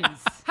twins.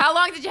 How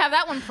long did you have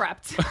that one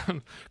prepped?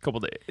 A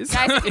couple days.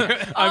 Guys,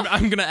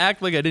 I'm gonna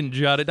act like I didn't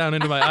jot it down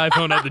into my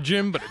iPhone at the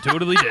gym, but I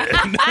totally did.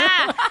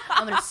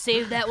 I'm gonna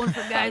save that one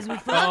for guys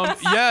with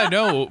Yeah,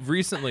 no.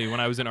 Recently, when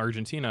I was in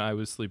Argentina, I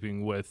was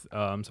sleeping with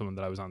someone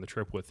that I was on the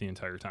trip with the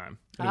entire time.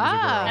 And it was a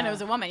girl. and it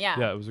was a woman, yeah.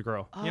 Yeah, it was a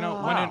girl. You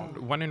know,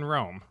 when in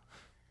Rome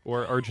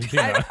or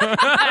Argentina.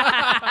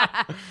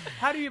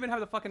 How do you even have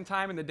the fucking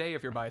time in the day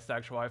if you're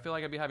bisexual? I feel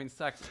like I'd be having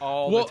sex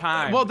all Well, the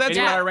time. well, that's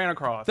anyone what- I ran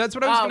across. That's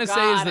what I was Oh, gonna say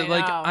is God, that I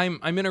like know.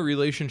 I'm in a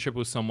relationship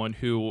with someone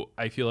who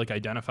I feel like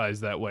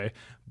identifies that way,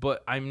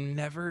 but I'm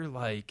never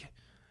like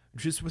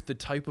just with the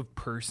type of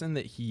person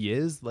that he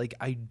is, like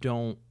I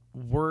don't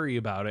worry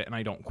about it and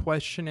I don't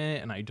question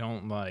it and I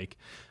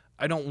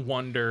don't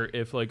wonder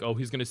if like, oh,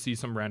 he's gonna see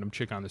some random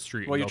chick on the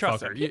street. Well, and you go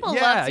trust fuck her. him. People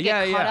Yeah, love to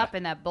get yeah, caught yeah. up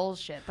in that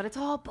bullshit, but it's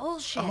all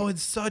bullshit. Oh,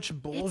 it's such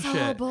bullshit.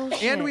 all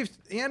bullshit.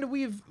 And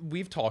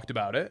we've talked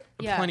about it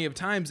Yeah. plenty of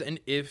times. And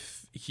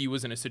if he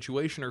was in a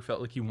situation or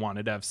felt like he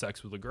wanted to have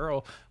sex with a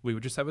girl, we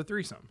would just have a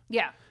threesome.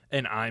 Yeah.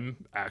 And I'm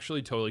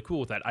actually totally cool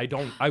with that.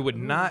 I would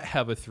not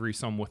have a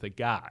threesome with a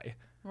guy,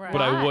 Right.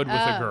 but I would with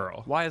a Oh.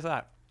 girl. Why is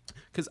that?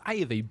 Because I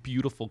have a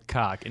beautiful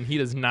cock and he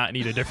does not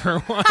need a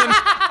different one.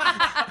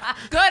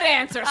 Good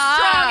answer.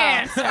 Strong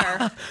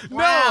answer.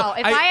 Wow.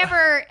 If I- I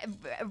ever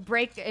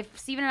break, if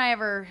Steven and I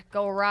ever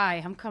go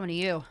awry, I'm coming to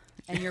you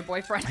and your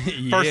boyfriend. First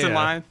in Yeah.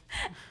 line.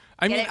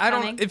 I mean, it I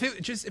coming? don't.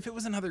 If it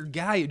was another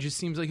guy, it just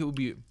seems like it would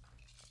be.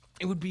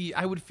 I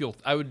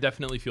would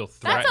definitely feel That's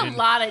threatened. a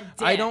lot of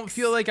dicks. I don't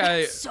feel like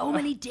I. So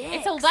many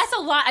dicks. That's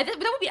a lot. I feel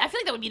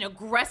like that would be an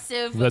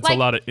aggressive. That's like, a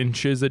lot of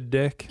inches of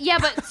dick. Yeah,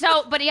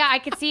 but yeah, I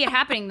could see it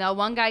happening though.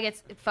 One guy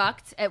gets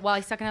fucked while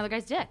he's sucking another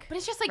guy's dick. But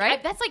it's just like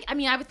Right? that's like I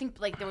mean I would think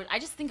like I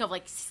just think of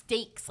like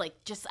steaks like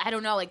just I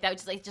don't know like that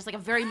would just like a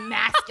very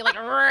masculine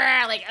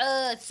like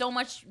so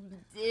much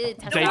The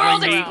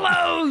world meat.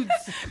 explodes.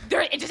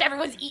 It just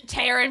everyone's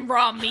tearing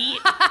raw meat.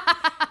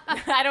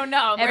 I don't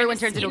know. Everyone Wearing the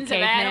turns into a skins of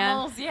caveman.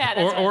 animals. Yeah.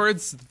 That's Or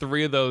it's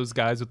three of those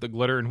guys with the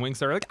glitter and wings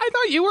that are like, I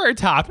thought you were a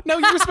top. No,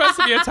 you were supposed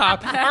to be a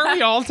top. Aren't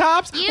we all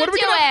tops? You what are we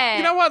do gonna, it.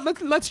 You know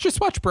what? Let's just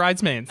watch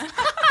Bridesmaids.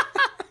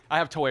 I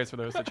have toys for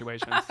those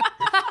situations.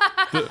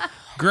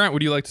 Grant,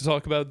 would you like to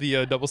talk about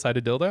the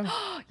double-sided dildo?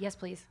 Yes,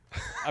 please.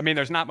 I mean,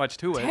 there's not much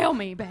to it. Tell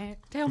me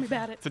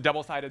about it. It's a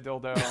double-sided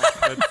dildo.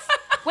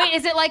 Wait,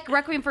 is it like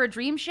Requiem for a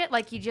Dream shit?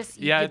 Like you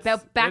Yeah,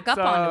 get back up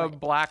onto it?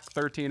 black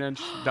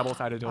 13-inch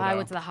double-sided dildo. I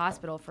went to the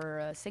hospital for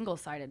a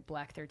single-sided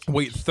black 13.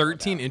 Wait,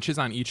 13 inches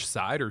on each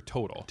side or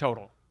total?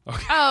 Total.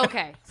 Oh,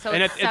 okay. So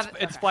And it's it's seven,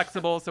 it's okay.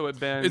 flexible, so it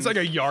bends. It's like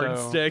a so-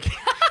 yardstick.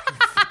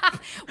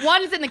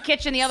 One's in the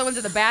kitchen, the other one's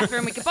in the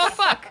bathroom. We can both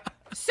fuck.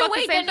 so Fuck the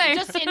wait, same then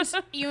you thing. just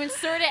you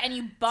insert it and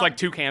you bump. It's like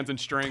two cans and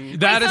string.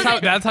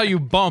 That's how you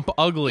bump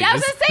uglies. Yeah, I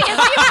was gonna say, it's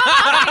like you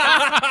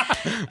bump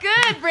uglies.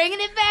 Good, bringing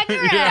it back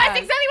around. That's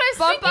exactly what I was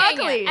Bump thinking.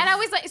 uglies. And I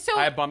was like, so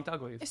I have bumped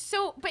uglies.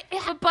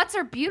 But butts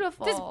are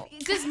beautiful.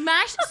 does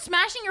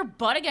smashing your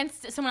butt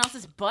against someone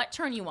else's butt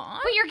turn you on?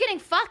 But you're getting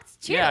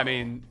fucked too. Yeah, I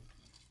mean,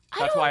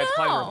 that's don't why it's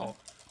know. pleasurable.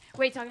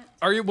 Wait, talking.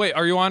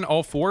 Are you on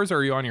all fours or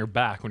are you on your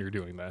back when you're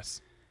doing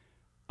this?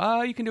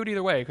 You can do it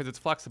either way because it's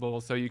flexible,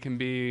 so you can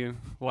be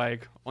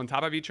like on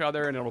top of each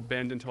other and it'll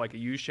bend into like a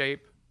U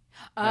shape.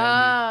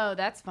 Oh,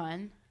 that's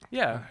fun.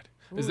 Yeah.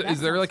 Is that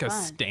there like a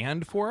sounds fun.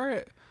 stand for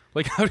it?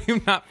 Like, how do you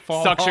not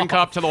fall Suction off?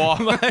 cup to the wall.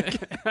 Oh,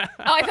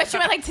 I thought you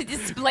meant like to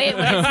display it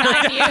when it's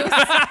not in use,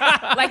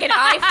 like an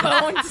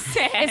iPhone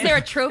stand. Is there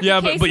a trophy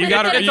Yeah, case? but you with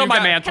gotta it? It's on my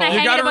mantle. Can I You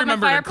hang it gotta above my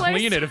remember to fireplace?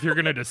 clean it if you're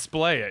gonna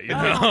display it. You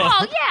know.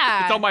 Oh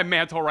yeah. It's on my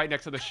mantle right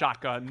next to the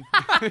shotgun.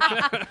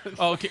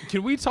 Oh,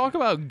 can we talk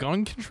about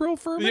gun control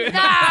for a minute?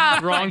 Nah.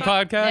 Wrong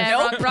podcast. Yeah,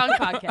 wrong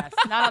podcast.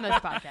 Not on this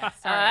podcast.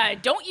 Sorry.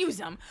 Don't use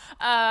them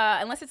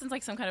unless it's in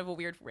like some kind of a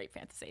weird rape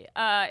fantasy. Is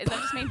that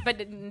just me?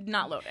 But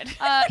not loaded.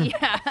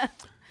 Yeah.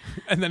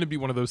 And then it'd be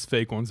one of those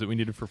fake ones that we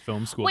needed for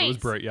film school that was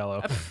Wait. bright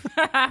yellow.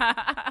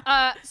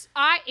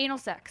 Anal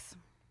sex.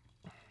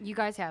 You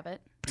guys have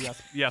it.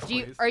 yes, Do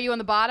you, please. are you on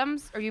the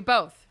bottoms? Are you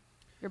both?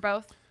 You're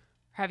both?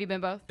 Have you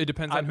been both? It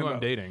depends I've on who been I'm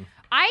both. dating.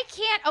 I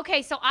can't.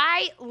 Okay, so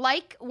I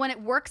like when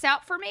it works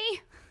out for me.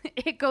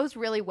 It goes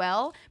really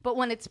well, but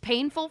when it's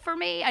painful for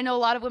me, I know a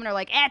lot of women are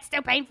like, it's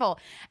still painful.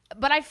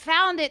 But I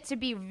found it to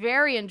be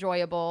very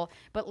enjoyable.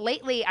 But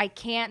lately, I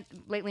can't.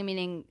 Lately,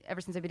 meaning ever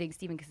since I've been dating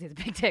Steven because he has a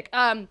big dick.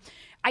 I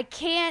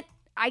can't.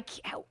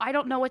 I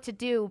don't know what to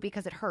do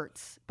because it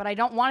hurts. But I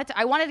don't want it to.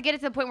 I wanted to get it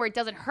to the point where it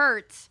doesn't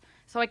hurt.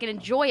 so I can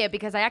enjoy it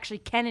because I actually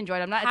can enjoy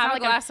it. I'm not. It's Have not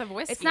a like glass of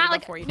whiskey It's not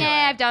like before you do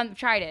yeah, it. I've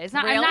tried it. It's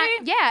not. I'm Really?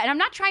 not, yeah, and I'm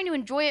not trying to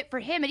enjoy it for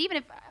him. And even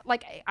if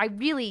like I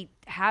really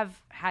have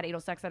had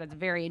anal sex that it's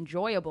very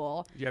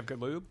enjoyable. You have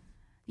good lube?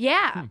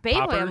 Yeah, Beyblade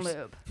Poppers?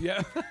 lube.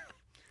 Yeah.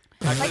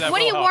 Like, what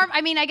do you warm?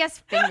 I mean, I guess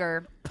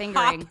fingering.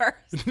 Poppers.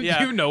 Yeah.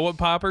 Do you know what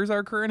poppers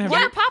are, Corinne? Have What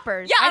you- are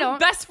poppers? Yeah, I I'm don't.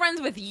 best friends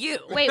with you.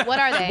 Wait, what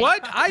are they?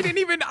 What?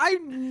 I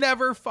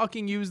never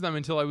fucking used them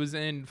until I was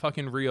in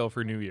fucking Rio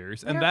for New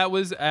Year's. And that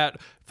was at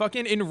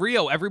fucking in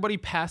Rio. Everybody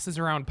passes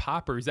around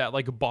poppers at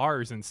like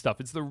bars and stuff.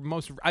 It's the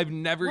most, I've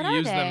never What are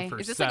used they? them for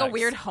Is this sex. like a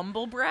weird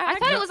humble brag? I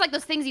thought it was like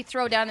those things you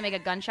throw down to make a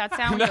gunshot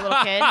sound when you're a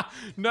little kid.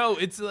 No,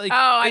 it's like Oh,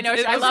 I know.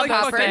 It's I love like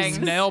those fucking things.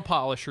 nail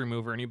polish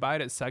remover, and you buy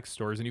it at sex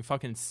stores, and you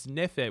fucking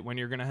sniff it when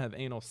you're gonna have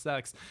anal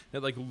sex.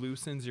 It like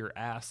loosens your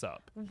ass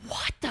up.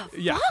 What the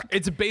Yeah, fuck?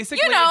 it's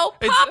basically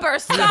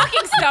poppers,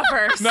 stocking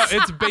stuffers. No,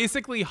 it's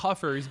basically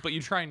huffers, but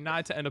you try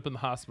not to end up in the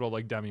hospital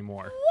like Demi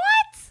Moore.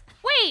 What?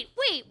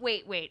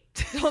 Wait.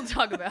 Don't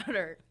talk about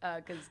her.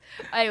 Because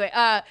anyway,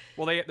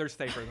 Well, they're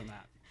safer than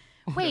that.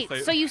 wait.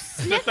 Just So you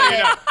sniff So you know,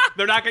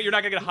 it? you're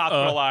not gonna get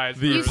hospitalized.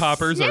 The for-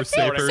 poppers are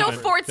sniff it? safer. So than-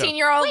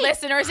 14-year-old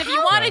listeners, if you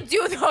want to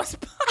do those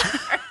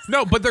poppers,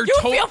 No, but they're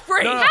feel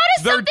free. No, How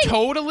does they're something-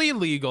 totally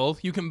legal.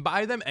 You can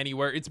buy them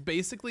anywhere. It's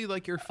basically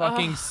like you're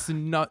fucking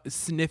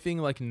sniffing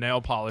like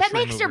nail polish That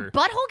makes your remover.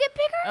 butthole get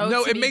bigger? Oh,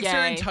 No, to it be makes your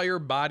gay. entire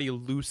body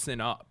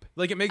loosen up.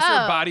 Like it makes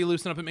your Oh. body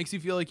loosen up. It makes you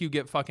feel like you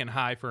get fucking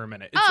high for a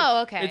minute. It's,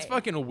 Oh, okay. It's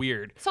fucking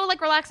weird. So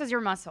like relaxes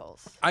your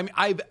muscles.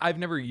 I've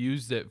never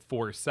used it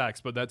for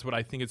sex, but that's what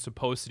I think it's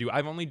supposed to do.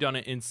 I've only done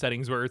it in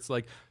settings where it's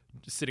like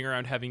sitting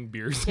around having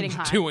beers Getting and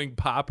high. doing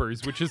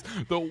poppers, which is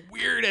the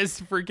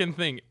weirdest freaking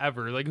thing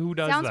ever. Like who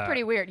does Sounds that?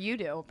 pretty weird. You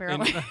do,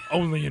 apparently.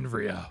 Only in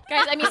Rio.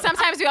 guys, I mean,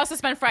 sometimes we also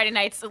spend Friday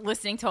nights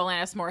listening to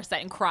Alanis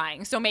Morissette and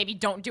crying. So maybe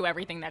don't do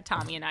everything that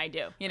Tommy and I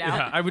do. You know.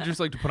 Yeah, I would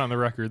just like to put on the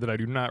record that I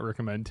do not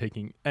recommend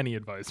taking any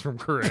advice from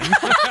Corinne.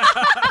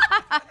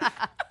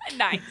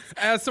 Nice.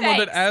 as someone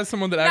Thanks.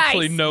 that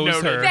actually Nice. knows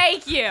Noted. her,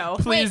 Thank you.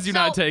 please do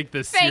not take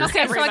this thanks,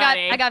 seriously. Okay, so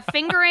everybody. I got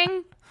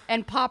fingering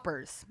and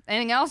poppers.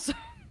 Anything else?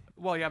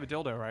 Well, you have a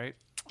dildo, right?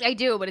 I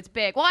do, but it's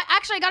big. Well,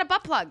 I got a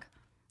butt plug.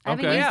 I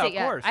haven't Okay. used Yeah, it of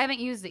yet. course. I haven't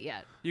used it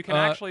yet. You can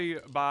actually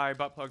buy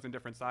butt plugs in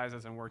different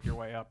sizes and work your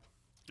way up.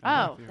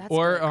 Oh, that's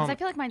Or, good, 'cause I um,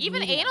 feel like mine's Even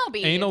medium. anal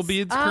beads. Anal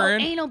beads, Oh,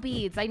 Corinne? anal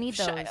beads. I need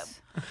Shut those.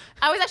 up.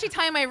 I was actually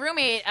telling my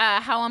roommate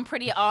how I'm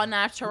pretty all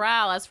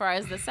natural as far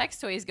as the sex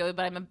toys go,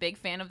 but I'm a big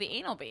fan of the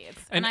anal beads.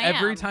 And I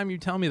every am. time you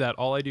tell me that,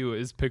 all I do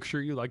is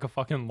picture you like a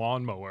fucking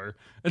lawnmower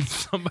and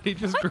somebody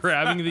just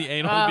grabbing the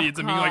anal Oh, beads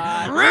and being like,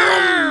 God.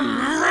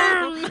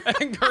 "Vroom, vroom,"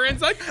 and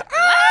Corinne's like,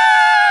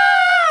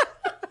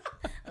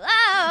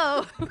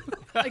 Oh,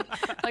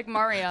 like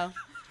Mario.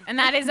 And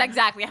that is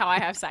exactly how I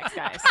have sex,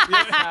 guys. So,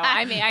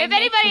 I mean, If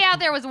anybody out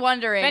there was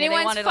wondering, If and they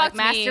anyone's wanted to like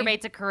fucked me,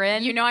 masturbate to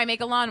Corinne, you know I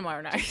make a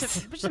lawnmower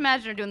nice. just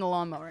imagine her doing the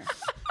lawnmower.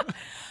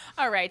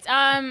 All right.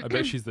 I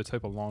bet she's the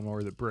type of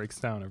lawnmower that breaks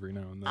down every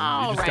now and then.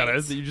 All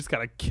right. You just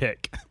gotta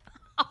kick.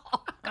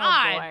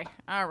 Oh boy.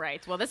 All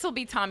right. Well, this will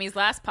be Tommy's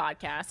last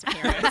podcast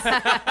appearance.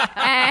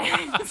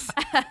 And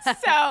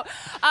so,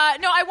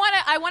 no,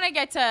 I want to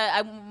get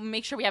to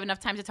make sure we have enough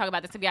time to talk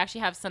about this. So we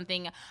actually have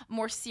something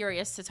more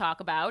serious to talk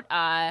about.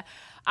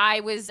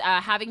 I was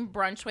having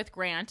brunch with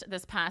Grant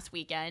this past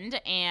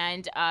weekend,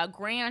 and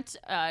Grant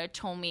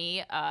told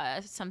me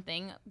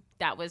something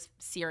that was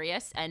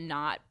serious and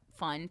not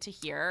fun to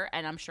hear,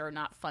 and I'm sure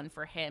not fun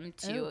for him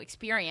to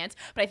experience,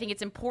 but I think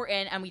it's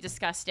important, and we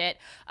discussed it,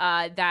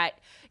 that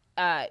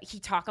he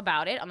talk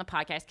about it on the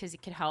podcast because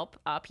it could help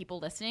people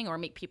listening or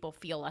make people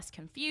feel less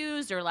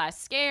confused or less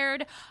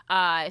scared.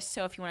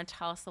 So if you want to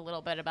tell us a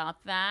little bit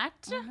about that.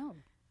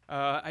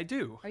 I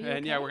do. Are you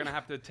and yeah, okay? we're gonna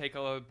have to take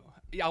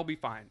I'll be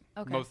fine,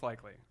 Okay. most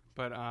likely.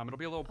 But it'll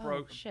be a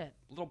little shit.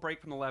 little break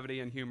from the levity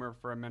and humor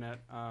for a minute.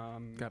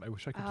 God, I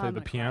wish I could Oh, play I'm the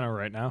gonna piano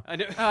right now. I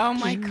know. Oh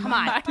my Come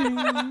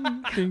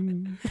on.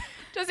 Ding.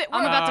 Does it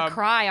I'm work? about to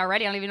cry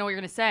already. I don't even know what you're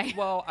gonna say.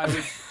 Well, I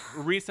was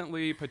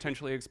recently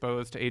potentially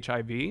exposed to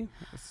HIV,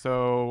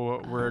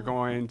 so we're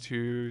going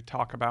to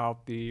talk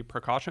about the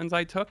precautions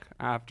I took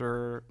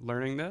after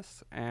learning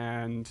this,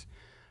 and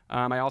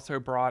I also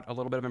brought a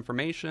little bit of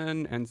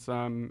information and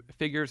some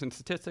figures and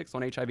statistics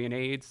on HIV and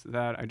AIDS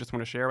that I just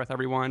want to share with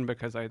everyone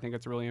because I think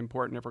it's really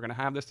important if we're going to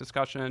have this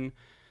discussion.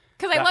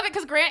 Because I love it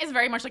because Grant is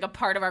very much like a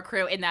part of our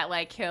crew in that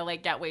like he'll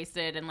like get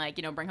wasted and like,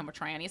 you know, bring home a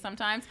tranny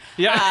sometimes.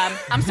 Yeah.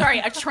 I'm sorry,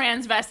 a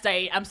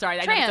transvestite. I'm sorry, I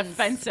know Trans. it's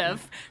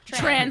offensive.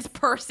 Trans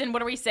person.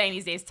 What are we saying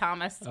these days,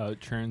 Thomas?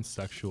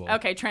 Transsexual.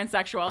 Okay,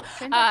 transsexual.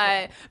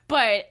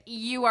 But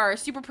you are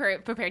super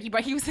prepared.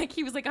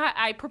 He was like,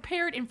 I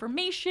prepared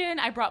information.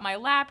 I brought my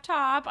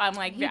laptop. I'm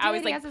like, He I was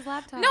did, like, he has his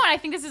laptop. no, and I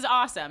think this is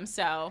awesome.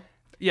 So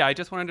Yeah, I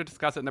just wanted to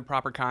discuss it in the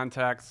proper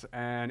context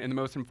and in the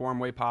most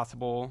informed way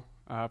possible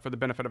for the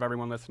benefit of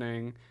everyone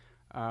listening.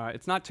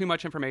 It's not too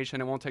much information.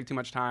 It won't take too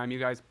much time. You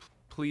guys,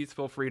 please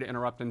feel free to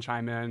interrupt and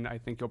chime in. I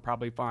think you'll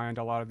probably find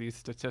a lot of these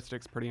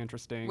statistics pretty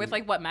interesting. with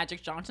like what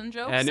Magic Johnson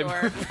jokes And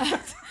or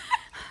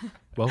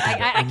Welcome to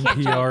I can't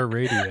NPR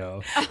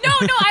Radio. No,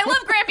 I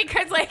love Grant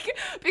because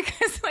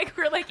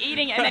we're like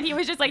eating, and then he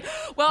was just like,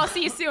 "Well, I'll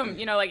see you soon,"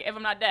 like if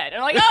I'm not dead.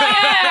 And I'm like, "Oh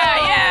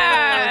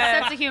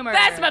yeah, sense of humor.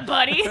 that's my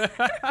buddy."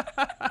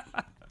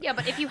 Yeah,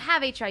 but if you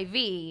have HIV,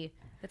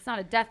 it's not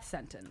a death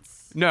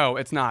sentence. No,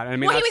 it's not. I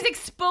mean, Well, he was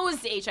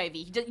exposed to HIV.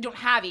 You don't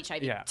have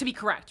HIV, Yeah. to be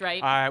correct,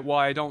 right?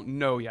 I don't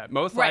know yet.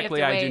 Most Right, you have likely,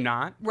 to I do wait.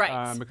 not.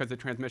 Right. Because the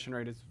transmission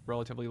rate is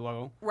relatively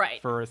low.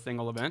 Right. For a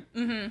single event.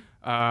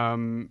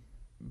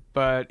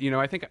 But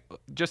I think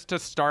just to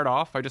start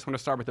off, I just want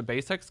to start with the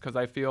basics because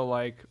I feel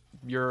like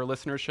your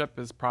listenership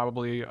is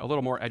probably a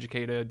little more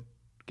educated,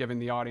 given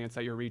the audience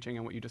that you're reaching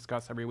and what you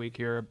discuss every week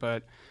here.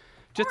 But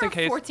just We're in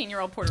case,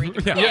 14-year-old Puerto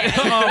Rican. We got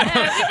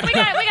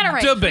a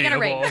range. We got a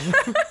range.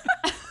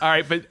 all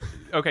right, but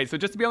okay. So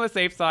just to be on the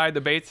safe side,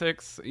 the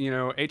basics.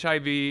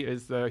 HIV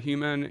is the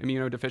human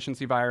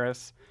immunodeficiency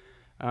virus.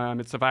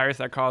 It's a virus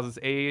that causes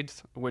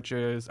AIDS, which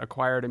is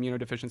acquired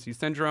immunodeficiency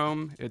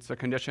syndrome. It's a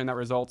condition that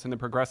results in the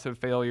progressive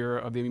failure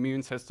of the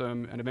immune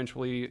system and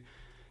eventually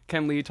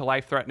can lead to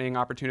life-threatening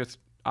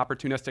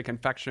opportunistic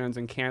infections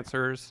and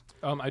cancers.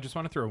 I just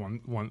want to throw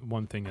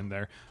one thing in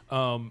there.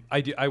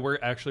 I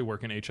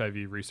work in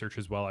HIV research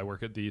as well. I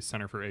work at the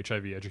Center for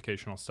HIV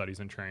Educational Studies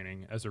and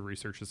Training as a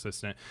research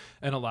assistant,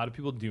 and a lot of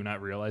people do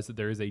not realize that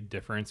there is a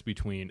difference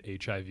between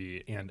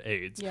HIV and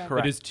AIDS. Yeah.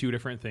 Correct. It is two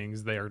different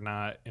things. They are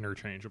not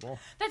interchangeable.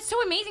 That's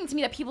so amazing to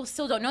me that people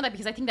still don't know that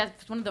because I think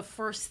that's one of the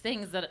first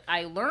things that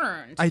I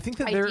learned. I think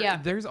that yeah.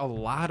 there's a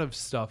lot of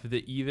stuff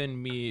that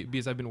even me,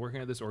 because I've been working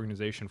at this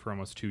organization for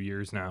almost 2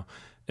 years now,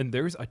 and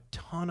there's a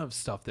ton of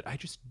stuff that I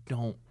just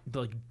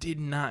did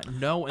not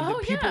know, and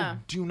that people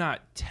do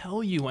not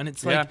tell you. And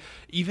it's like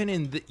even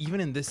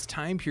in this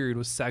time period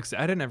with sex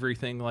ed and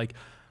everything, like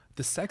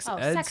the sex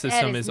ed sex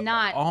system ed is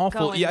not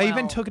awful. going Yeah, I even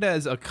well. took it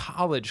as a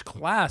college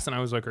class, and I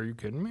was like, "Are you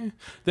kidding me?"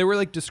 They were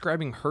like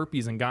describing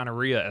herpes and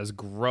gonorrhea as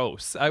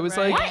gross. I was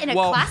like, What? In a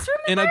 "Well, classroom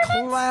in a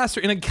environment?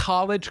 in a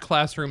college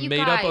classroom You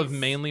made up of guys.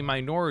 mainly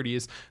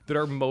minorities that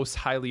are most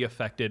highly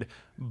affected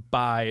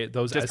by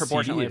those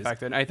Disproportionately STDs.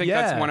 affected. I think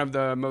that's one of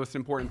the most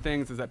important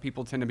things is that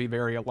people tend to be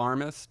very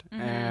alarmist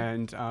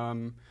and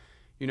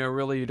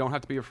really you don't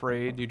have to be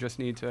afraid. You just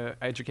need to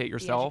educate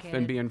yourself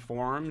and be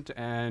informed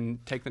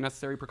and take the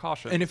necessary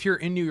precautions. And if you're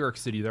in New York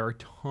City, there are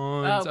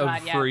tons Oh,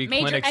 God, of yeah. free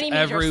clinics any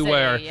major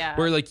everywhere city, yeah.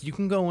 where you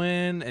can go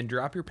in and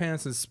drop your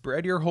pants and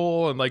spread your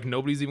hole and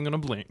nobody's even gonna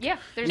blink. Yeah.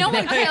 There's No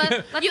one okay,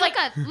 can.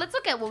 let's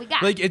look at what we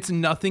got. It's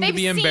nothing They've to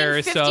be seen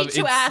embarrassed 52 of. It's,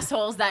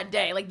 assholes that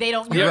day. Like they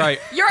don't. You're right.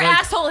 Your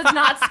asshole is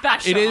not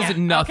special. it is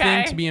nothing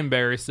okay? to be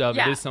embarrassed of.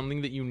 Yeah. It is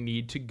something that you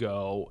need to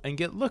go and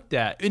get looked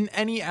at in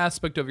any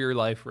aspect of your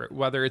life,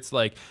 whether it's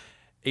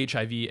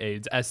HIV,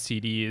 AIDS,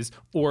 STDs,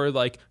 or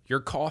you're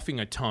coughing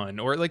a ton,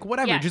 or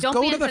whatever. Yeah, Just don't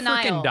go be to in the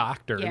denial. freaking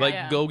doctor.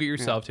 Yeah. Go get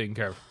yourself taken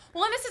care of.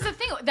 Well, and this is the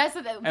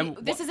thing.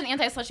 This is an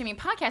anti-slut shaming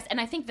podcast,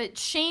 and I think that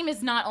shame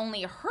is not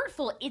only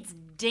hurtful; it's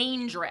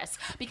dangerous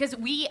because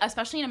we,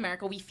 especially in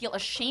America, we feel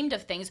ashamed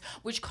of things,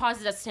 which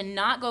causes us to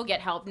not go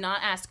get help, not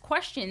ask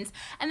questions,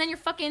 and then you're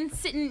fucking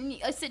sitting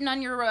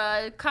on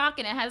your cock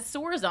and it has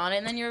sores on it,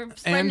 and then you're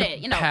spreading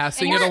And it,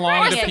 passing and it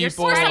along to you're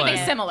people, or something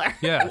and- similar.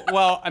 Yeah.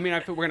 Well, I mean,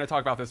 we're going to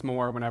talk about this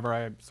more whenever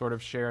I sort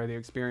of share the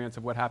experience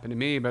of what happened to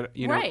me. But,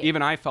 Right.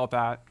 even I felt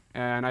that.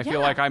 And I feel Yeah.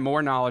 like I'm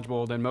more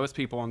knowledgeable than most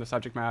people on the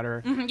subject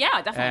matter.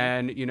 Yeah,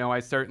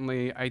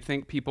 definitely. And, I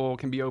think people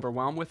can be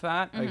overwhelmed with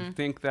that. I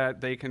think that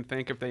they can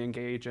think if they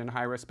engage in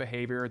high-risk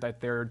behavior that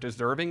they're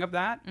deserving of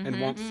that and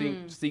won't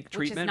seek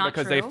treatment not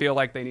because they true. feel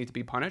like they need to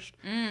be punished.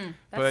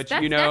 But,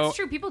 that's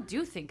true. People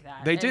do think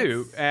that. they And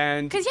do. it's-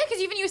 And Because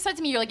even you said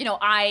to me, you're like,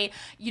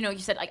 you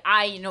said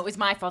it was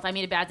my fault. I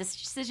made a bad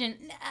decision.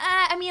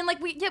 I mean,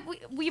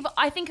 we've.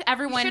 I think You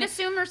everyone should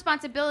assume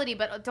responsibility,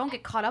 but don't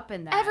get caught up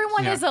in that.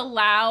 everyone Yeah. is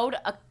allowed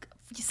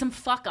some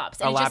fuck ups.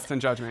 A lapse in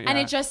judgment, And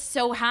yeah. it just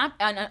so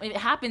it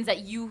happens that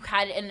you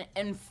had an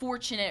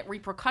unfortunate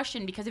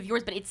repercussion because of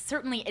yours, but it's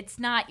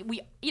not.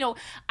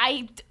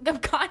 I'm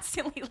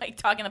constantly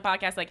talking on the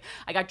podcast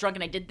I got drunk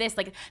and I did this.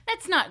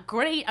 That's not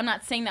great. I'm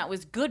not saying that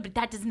was good, but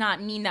that does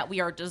not mean that we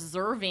are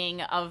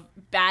deserving of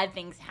bad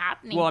things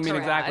happening. well, I mean, to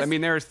exactly. us. I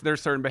mean, there's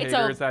certain It's a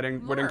behaviors that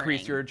would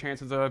increase learning. your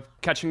chances of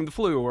catching the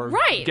flu or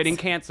Right. getting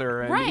cancer,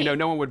 and Right.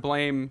 no one would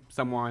blame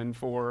someone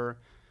for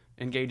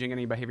engaging in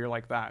any behavior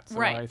like that. So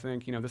Right. I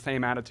think the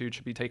same attitude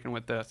should be taken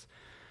with this.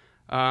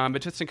 But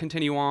just to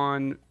continue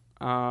on,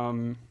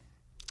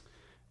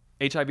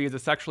 HIV is a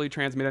sexually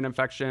transmitted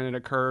infection. It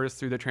occurs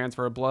through the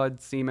transfer of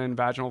blood, semen,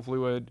 vaginal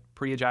fluid,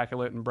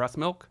 pre-ejaculate, and breast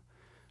milk.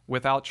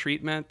 Without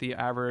treatment, the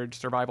average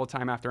survival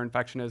time after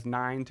infection is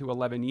 9 to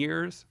 11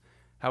 years.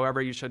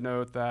 However, you should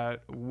note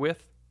that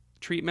with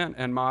treatment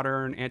and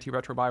modern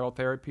antiretroviral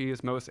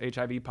therapies, most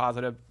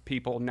HIV-positive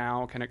people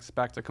now can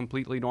expect a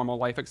completely normal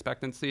life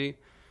expectancy.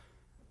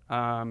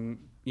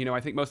 I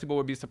think most people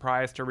would be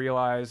surprised to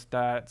realize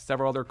that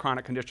several other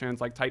chronic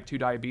conditions like type 2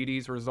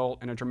 diabetes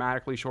result in a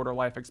dramatically shorter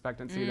life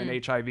expectancy than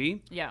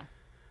HIV. Yeah.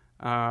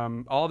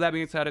 All of that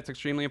being said, it's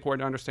extremely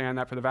important to understand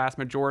that for the vast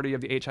majority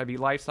of the HIV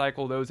life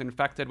cycle, those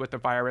infected with the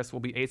virus will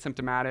be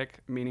asymptomatic,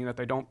 meaning that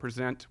they don't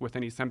present with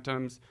any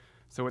symptoms.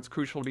 So it's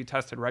crucial to be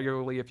tested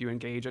regularly if you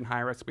engage in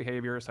high-risk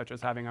behavior, such as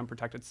having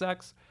unprotected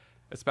sex,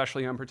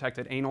 especially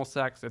unprotected anal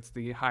sex. It's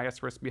the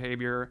highest risk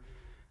behavior,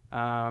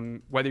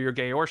 whether you're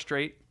gay or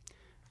straight.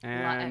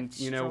 And,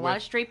 a lot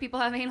of straight people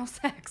have anal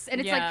sex.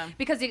 And it's like,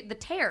 because the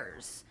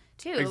tears,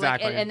 too.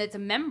 Exactly. Like, and it's a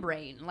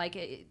membrane. But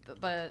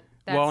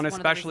that's well, and one of the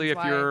especially if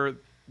reasons why. you're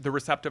the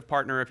receptive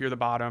partner, if you're the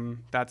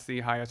bottom, that's the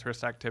highest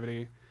risk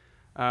activity.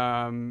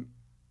 And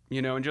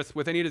just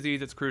with any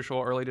disease, it's crucial.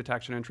 Early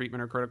detection and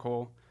treatment are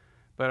critical.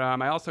 But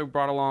I also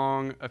brought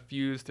along a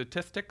few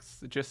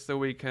statistics just so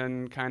we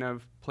can kind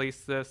of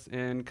place this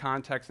in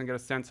context and get a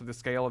sense of the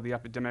scale of the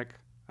epidemic.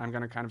 I'm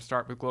going to kind of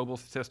start with global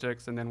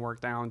statistics and then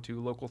work down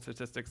to local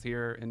statistics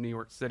here in New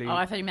York City. Oh,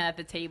 I thought you meant at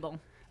the table.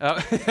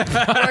 Worked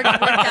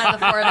out of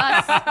the 4 of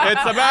us.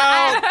 It's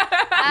about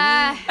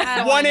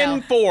 1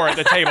 in 4 at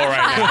the table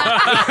right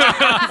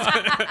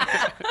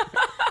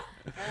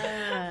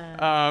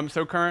now.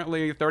 So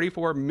currently,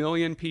 34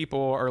 million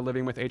people are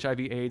living with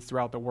HIV/AIDS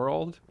throughout the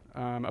world.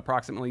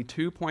 Approximately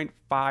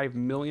 2.5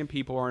 million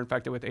people are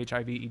infected with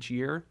HIV each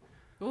year.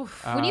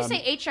 Oof. When you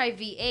say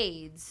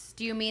HIV/AIDS,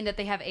 do you mean that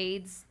they have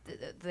AIDS?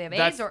 They have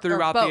That's AIDS or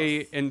throughout both?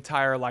 the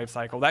entire life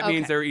cycle. That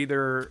means Okay. they're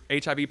either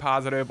HIV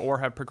positive or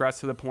have progressed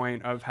to the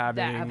point of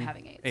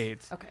having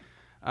AIDS. Okay.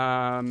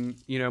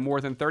 More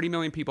than 30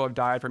 million people have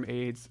died from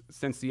AIDS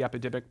since the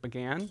epidemic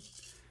began.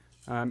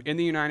 In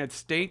the United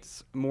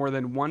States, more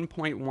than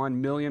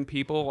 1.1 million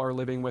people are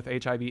living with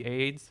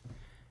HIV/AIDS.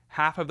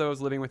 Half of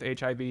those living with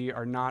HIV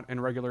are not in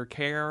regular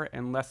care,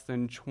 and less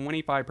than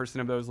 25%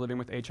 of those living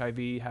with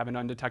HIV have an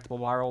undetectable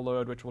viral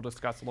load, which we'll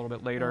discuss a little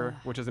bit later,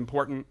 which is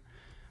important.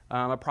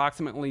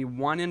 Approximately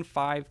 1 in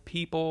 5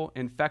 people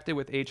infected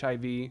with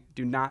HIV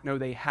do not know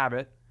they have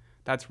it.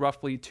 That's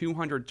roughly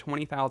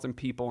 220,000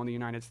 people in the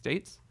United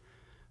States.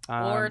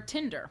 Or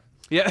Tinder.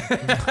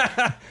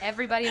 Yeah.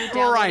 Everybody in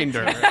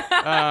Grindr.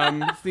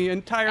 It's the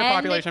entire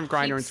population of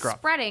Grindr and Scruff.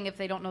 Spreading if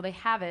they don't know they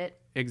have it.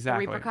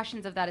 Exactly. The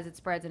repercussions of that is it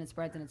spreads and it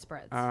spreads and it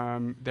spreads.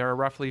 There are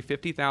roughly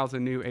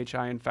 50,000 new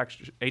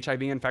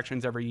HIV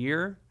infections every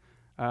year.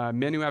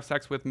 Men who have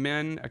sex with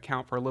men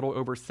account for a little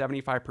over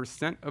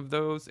 75% of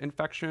those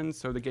infections,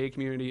 so the gay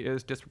community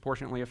is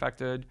disproportionately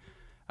affected.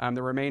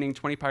 The remaining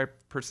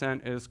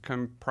 25% is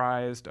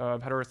comprised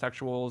of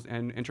heterosexuals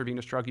and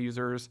intravenous drug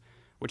users,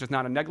 which is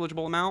not a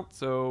negligible amount.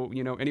 So,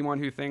 anyone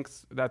who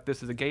thinks that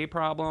this is a gay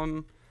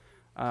problem,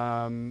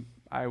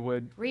 I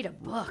would read a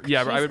book.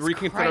 Yeah, I would Jesus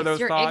reconsider Christ, those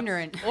you're thoughts.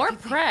 ignorant. Or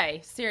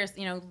pray.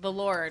 Seriously, the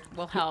Lord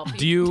will help.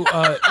 Do you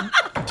I was gonna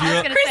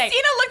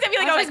Christina looked at me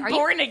like I was are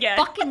born you again.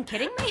 Fucking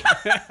kidding me?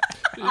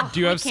 do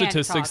you have we can't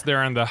statistics talk. there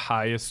on the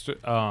highest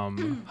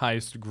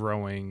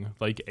growing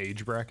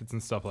age brackets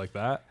and stuff like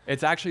that?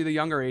 It's actually the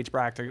younger age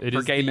bracket It for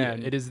is gay the,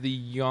 men. It is the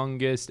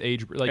youngest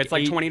age. It's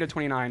like 20 to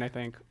 29, I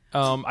think.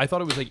 I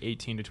thought it was like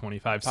 18 to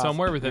 25.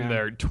 Somewhere within yeah.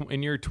 there,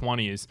 in your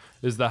 20s,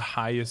 is the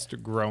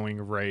highest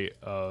growing rate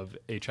of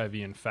HIV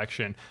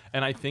infection.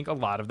 And I think a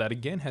lot of that,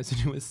 again, has to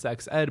do with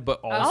sex ed, but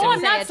also,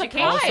 I'm not education.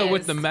 surprised. also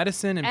with the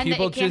medicine and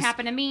people it can't just...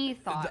 happen to me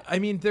thought. I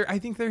mean, I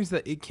think there's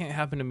the it can't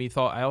happen to me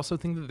thought. I also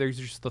think that there's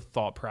just the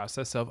thought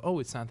process of, oh,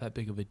 it's not that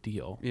big of a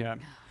deal. Yeah.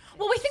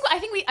 Well, I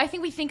think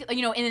we think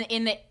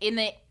in the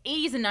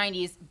 80s and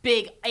 90s,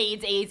 big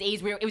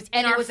AIDS. Where it was in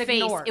And it our was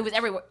face. ignored. It was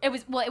everywhere. It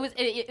was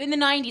in the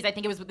 90s. I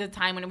think it was the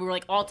time when we were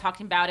like all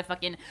talking about it.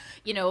 Fucking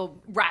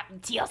rap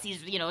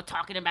TLC's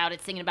talking about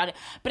it, singing about it.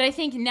 But I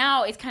think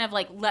now it's kind of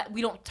like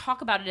we don't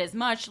talk about it as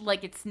much.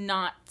 Like it's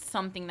not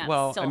something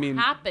that's still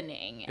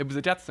happening. It was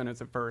a death sentence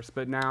at first,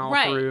 but now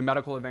Right. through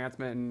medical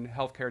advancement and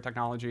healthcare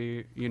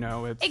technology,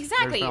 it's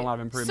Exactly. there's been a lot of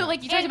improvement. So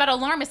like you talked about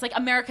alarmists, like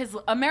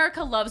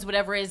America loves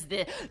whatever is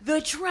the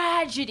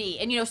tragedy,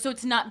 and so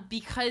it's not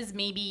because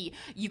maybe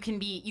you can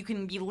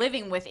be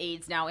living with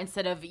AIDS now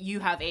instead of you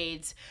have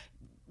AIDS.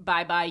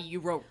 Bye,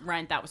 you wrote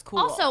Rent. That was cool.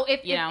 Also,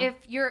 if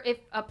you're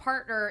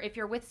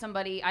with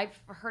somebody, I've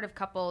heard of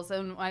couples,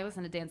 and I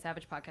listen to Dan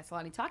Savage podcast a lot,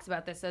 and he talks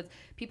about this. So it's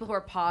people who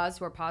are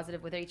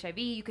positive with HIV,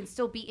 you can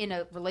still be in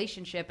a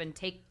relationship and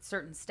take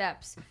certain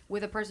steps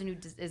with a person who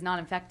is not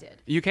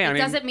infected. You can. It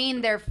doesn't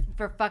mean they're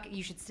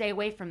you should stay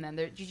away from them.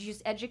 You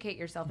just educate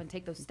yourself and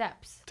take those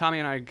steps. Tommy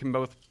and I can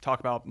both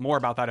talk more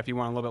about that if you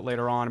want a little bit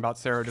later on about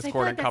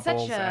serodiscordant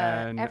couples.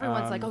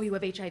 Everyone's like, oh, you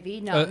have HIV?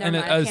 No, never and mind,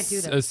 I can't do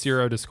a this.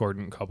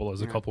 serodiscordant couple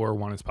is a couple where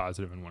one is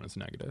positive and one is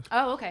negative.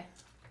 Oh, okay.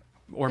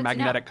 Or Good to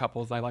magnetic know.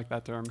 couples. I like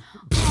that term.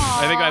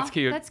 I think that's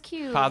cute. That's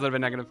cute. Positive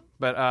and negative.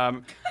 But I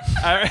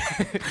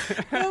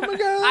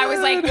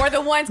was like, we're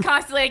the ones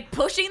constantly like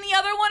pushing the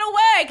other one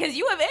away because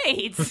you have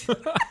AIDS.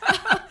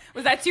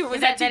 Was that too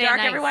dark,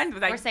 nice. everyone?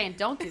 We're saying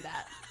don't do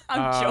that.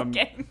 I'm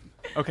joking.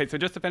 Okay, so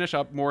just to finish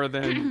up, more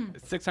than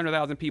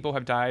 600,000 people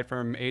have died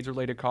from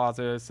AIDS-related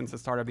causes since the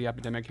start of the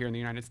epidemic here in the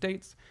United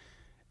States.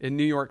 In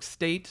New York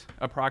State,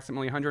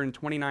 approximately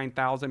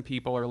 129,000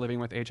 people are living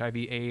with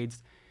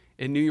HIV/AIDS.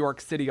 In New York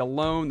City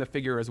alone, the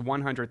figure is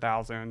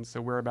 100,000, so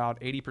we're about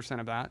 80%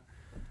 of that.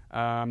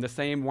 The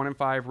same 1 in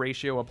 5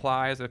 ratio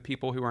applies of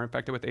people who are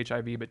infected with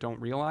HIV but don't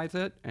realize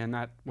it, and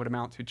that would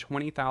amount to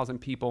 20,000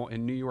 people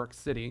in New York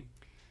City.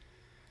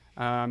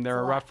 There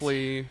are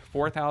roughly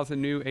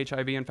 4,000 new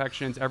HIV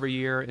infections every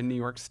year in New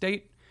York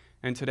State,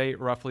 and to date,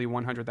 roughly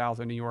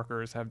 100,000 New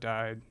Yorkers have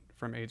died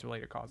from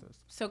AIDS-related causes.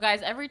 So,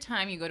 guys, every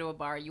time you go to a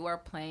bar, you are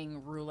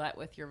playing roulette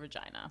with your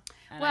vagina.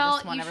 And Well, I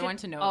just want you everyone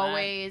should to know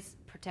always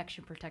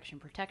protection.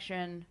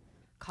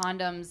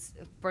 Condoms,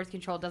 birth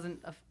control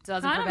doesn't that.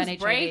 prevent Condoms HIV.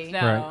 break, though.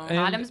 Right.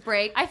 Condoms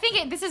break. I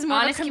think this is more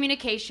Honest of a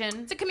communication.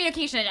 It's a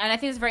communication, and I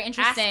think it's very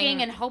interesting.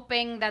 Asking and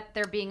hoping that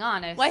they're being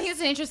honest. Well, I think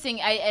it's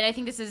interesting, and I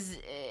think this is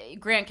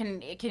Grant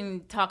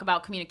can talk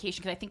about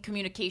communication, because I think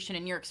communication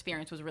in your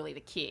experience was really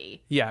the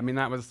key. Yeah, I mean,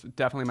 that was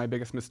definitely my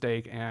biggest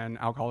mistake, and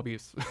alcohol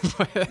abuse. So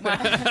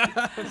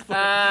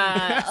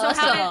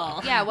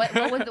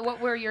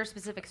what were your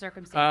specific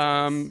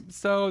circumstances?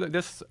 So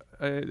this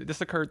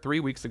occurred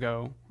 3 weeks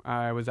ago.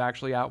 I was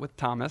actually out with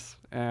Thomas,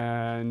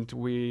 and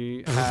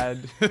we had...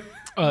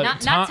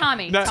 not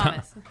Tommy,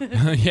 Thomas.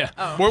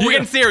 Yeah. We're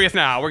getting serious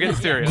now. We're getting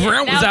serious.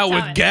 Grant was Now out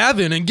Thomas. with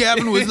Gavin, and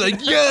Gavin was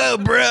like, "Yo,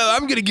 bro,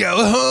 I'm gonna go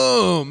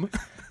home."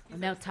 Well,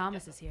 now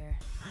Thomas is here.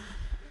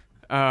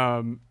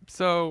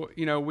 So,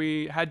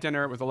 we had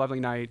dinner. It was a lovely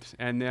night,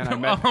 and then I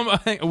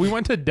met... We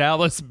went to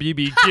Dallas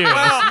BBQ.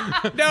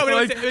 No,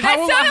 but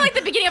That sounded like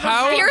the beginning of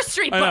a Fear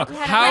Street I know. book.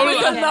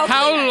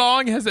 How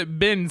long has it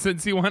been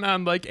since you went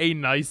on like a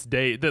nice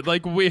date? That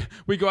like we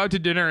go out to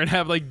dinner and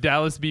have like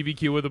Dallas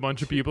BBQ with a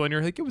bunch of people, and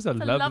you're like, it was a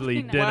lovely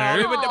lovely night.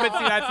 dinner. But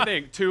see, that's the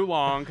thing. Too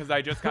long, because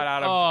I just got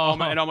out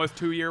of an almost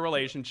 2-year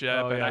relationship,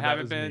 Oh, and yeah, I that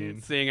haven't was been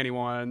mean. seeing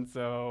anyone.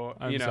 So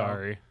I'm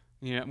sorry.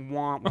 Yeah,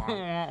 wah,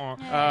 wah.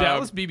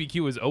 Dallas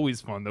BBQ is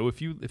always fun though.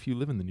 If you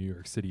live in the New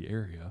York City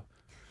area.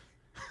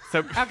 So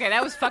Okay,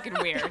 that was fucking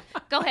weird.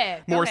 Go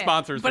ahead. more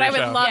sponsors. But for I the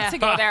would show. love to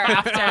go there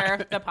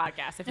after the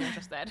podcast if you're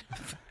interested.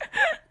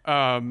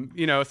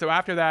 So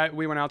after that,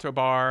 we went out to a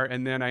bar,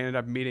 and then I ended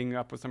up meeting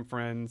up with some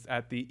friends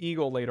at the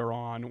Eagle later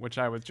on, which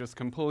I was just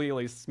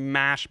completely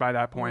smashed by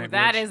that point.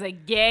 That which- is a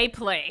gay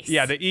place.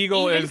 Yeah, the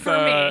Eagle Even is for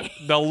me.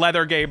 the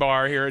leather gay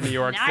bar here in New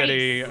York Nice.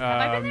 City. Have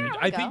I been there?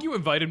 I think you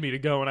invited me to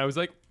go, and I was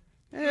like,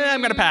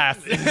 I'm gonna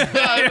pass.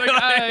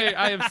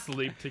 I have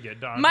sleep to get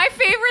done. My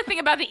favorite thing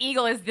about the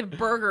Eagle is the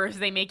burgers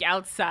they make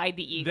outside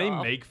the Eagle.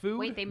 They make food.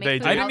 Wait, they make They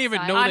food do. I didn't even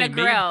outside? know On they a made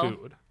grill.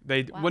 food.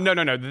 Well,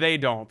 no, they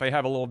don't. They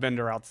have a little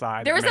vendor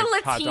outside. There was that a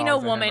makes hot Latino dogs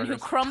and woman who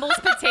hamburgers. crumbles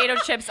potato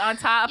chips on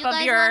top You of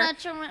guys your.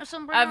 want a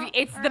sombrero?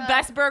 It's the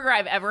best burger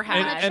I've ever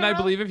had. And I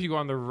believe if you go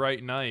on the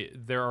right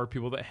night, there are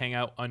people that hang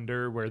out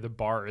under where the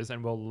bar is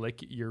and will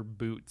lick your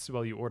boots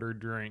while you order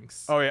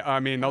drinks. Oh yeah,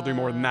 I mean they'll do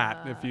more than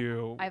that if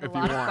you I have if a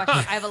you lot of want.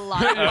 questions. I have a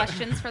lot of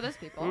questions for those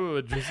people.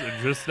 Ooh,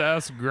 just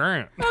ask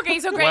Grant. Okay,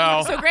 so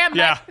Grant, Well,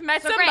 yeah.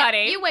 met So somebody.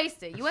 Grant, you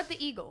wasted. You at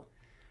the Eagle.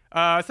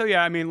 So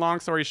yeah, I mean,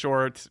 long story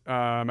short,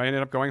 I ended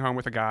up going home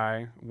with a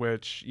guy,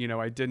 which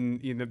I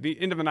didn't. The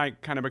end of the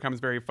night kind of becomes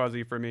very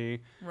fuzzy for me.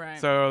 Right.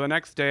 So the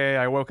next day,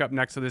 I woke up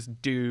next to this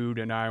dude,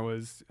 and I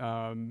was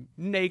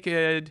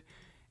naked,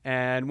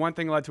 and one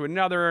thing led to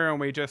another, and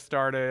we just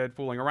started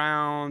fooling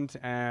around,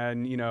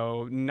 and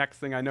next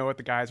thing I know,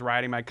 the guy's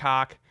riding my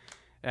cock.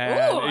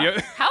 And,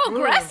 Ooh, how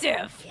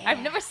aggressive! I've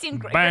never seen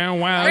Grant. Bow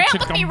wow, Grant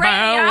looked chicka me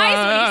right in the eyes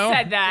when bow he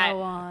said that.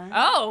 Go on.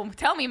 Oh,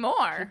 tell me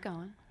more. Keep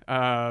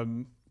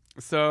going.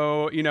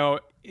 So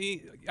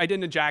I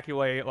didn't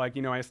ejaculate.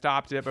 I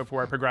stopped it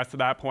before I progressed to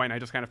that point. I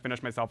just kind of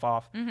finished myself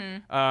off.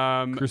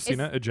 Mm-hmm.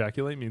 Christina,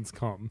 ejaculate means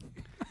come.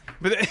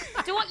 But You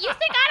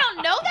think I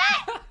don't know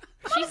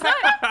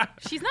that?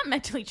 She's not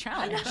mentally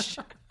challenged.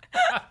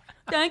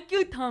 Thank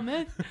you,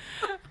 Thomas.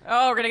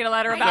 Oh, we're gonna get a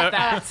letter about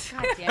that.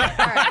 God damn it.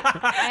 All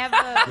right. I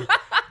have the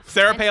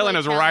Sarah Palin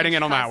is writing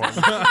in on that one.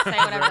 Say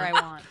whatever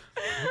I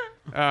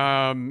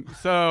want.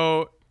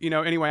 So,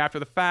 anyway, after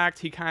the fact,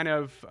 he kind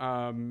of,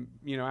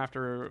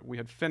 after we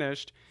had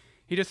finished,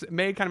 he just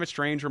made kind of a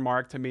strange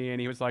remark to me,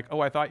 and he was like, "Oh,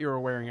 I thought you were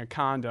wearing a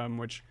condom,"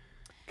 which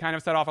kind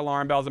of set off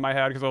alarm bells in my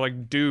head because I was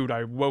like, "Dude,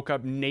 I woke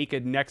up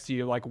naked next to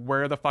you. Like,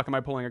 where the fuck am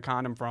I pulling a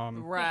condom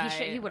from?" Right.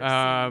 He would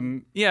have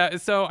seen. Yeah.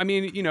 So, I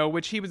mean,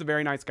 which he was a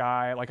very nice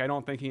guy. Like, I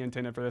don't think he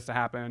intended for this to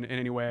happen in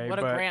any way. What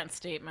a but, Grant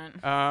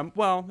statement.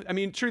 well, I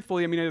mean,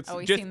 truthfully, it's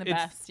Always just seen the it's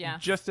best, yeah.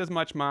 just as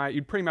much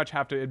you'd pretty much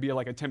have to. It'd be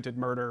like attempted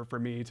murder for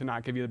me to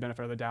not give you the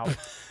benefit of the doubt.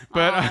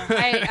 But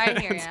I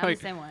hear you. it's I'm like,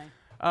 the same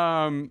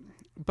way.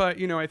 but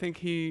I think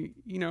he,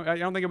 I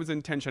don't think it was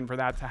intention for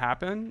that to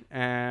happen.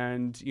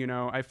 And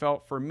I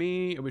felt for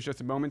me it was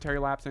just a momentary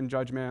lapse in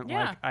judgment.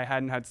 Yeah. Like I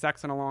hadn't had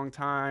sex in a long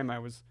time. I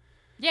was.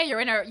 Yeah, you're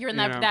in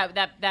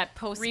that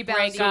post Rebound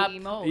breakup.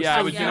 mode. Yeah,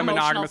 I was in a emotional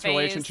monogamous phase.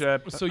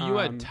 relationship. So you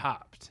had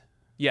topped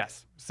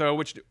Yes. So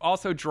which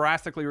also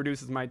drastically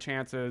reduces my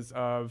chances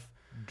of.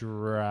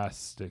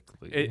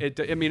 drastically.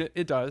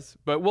 It does.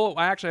 But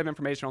I actually have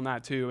information on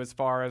that too, as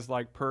far as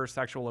like per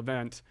sexual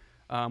event.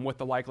 what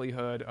the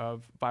likelihood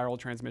of viral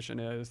transmission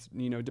is,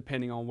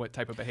 depending on what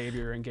type of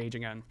behavior you're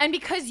engaging in. And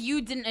because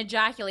you didn't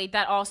ejaculate,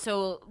 that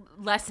also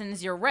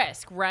lessens your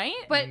risk, right?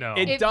 But No. if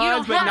It you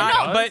does, don't but have-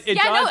 not. No. But it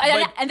yeah, does. no,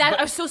 but, and that but,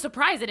 I was so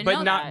surprised I didn't but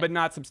know not. that. But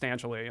not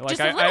substantially. Like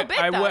Just a little bit,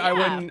 though,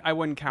 yeah. I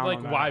wouldn't count Like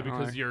on that. why?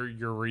 Because Like- your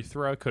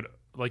urethra could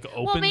like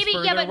open. Well, maybe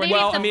further yeah, but when maybe you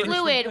Well, if I the mean-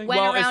 fluid went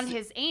well, around es-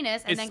 his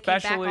anus and then came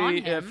back on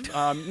especially him. if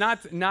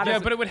not Yeah,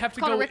 as, but it would have to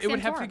called a go. Rick It would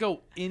have to Santorum.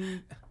 go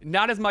in.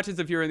 not as much as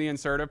if you're in the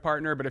insertive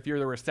partner, but if you're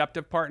the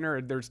receptive partner,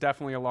 there's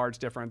definitely a large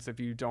difference if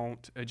you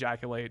don't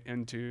ejaculate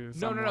into No,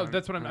 someone.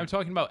 That's what I'm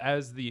talking about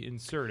as the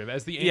insertive.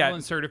 As the Yeah. anal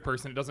insertive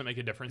person, it doesn't make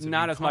a difference if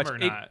not you as come much. or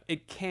not.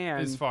 It can,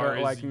 as far but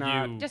as like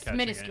not. you just catching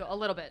minuscule, it. a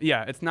little bit.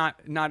 Yeah, it's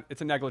not.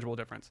 It's a negligible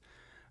difference.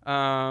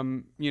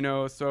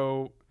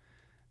 So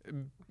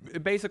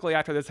basically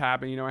after this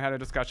happened, I had a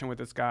discussion with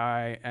this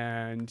guy,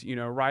 and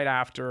right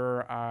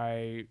after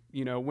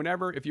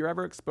if you're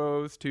ever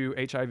exposed to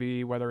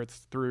HIV, whether it's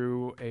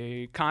through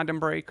a condom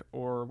break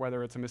or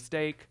whether it's a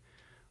mistake,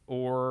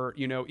 or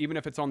even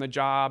if it's on the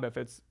job, if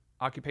it's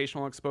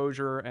occupational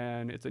exposure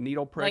and it's a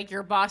needle prick. Like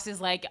your boss is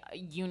like,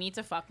 you need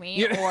to fuck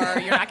me, or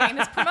you're not getting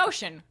this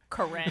promotion,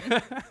 Corinne.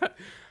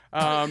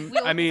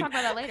 We'll I mean, talk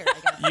about that later.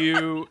 I guess.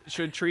 you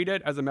should treat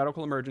it as a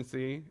medical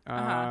emergency.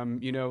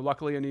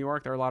 Luckily in New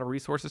York, there are a lot of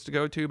resources to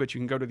go to, but you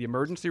can go to the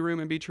emergency room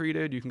and be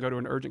treated. You can go to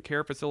an urgent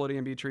care facility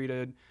and be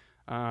treated.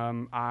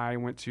 I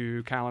went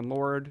to Callan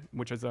Lord,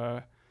 which is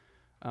a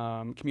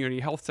community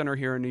health center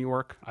here in New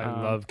York. I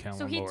love Callan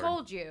So he Lord.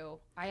 told you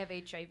I have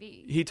HIV.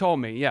 He told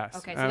me, yes.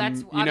 Okay, so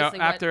that's obviously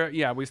what-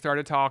 after we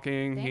started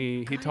talking, Thank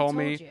he God told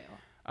me. you.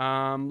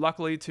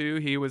 Luckily, too,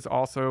 he was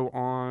also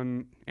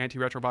on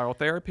antiretroviral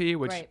therapy,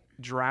 which Right.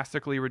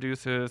 drastically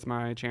reduces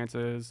my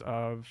chances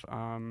of.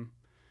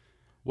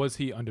 Was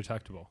he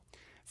undetectable?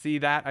 See,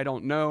 that I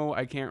don't know.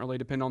 I can't really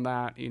depend on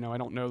that. I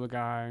don't know the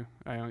guy.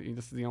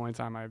 This is the only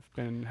time I've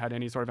had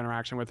any sort of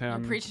interaction with him.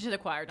 I'm preaching to the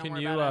choir. Don't Can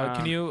worry you about it.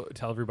 can you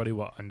tell everybody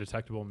what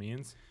undetectable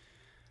means?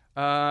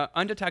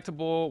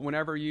 Undetectable,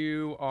 whenever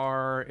you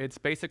are, it's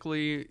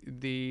basically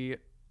the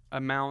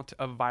amount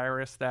of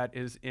virus that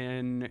is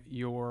in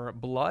your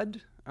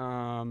blood.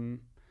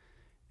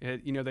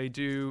 They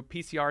do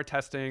PCR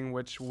testing,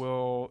 which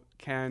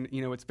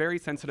it's very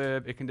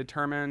sensitive. It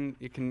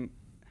can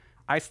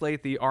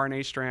isolate the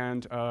RNA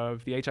strand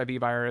of the HIV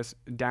virus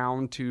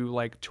down to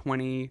like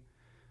 20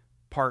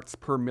 parts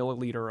per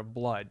milliliter of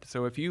blood.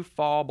 So if you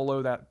fall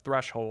below that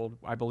threshold,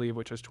 I believe,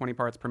 which is 20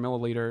 parts per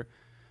milliliter,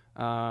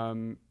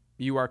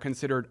 you are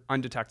considered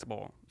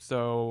undetectable.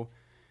 So,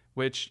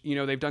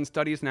 they've done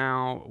studies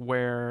now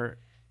where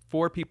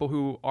for people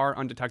who are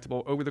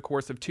undetectable over the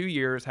course of 2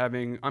 years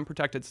having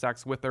unprotected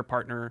sex with their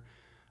partner,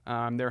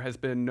 there has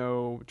been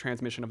no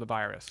transmission of the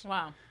virus.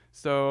 Wow.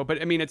 So, but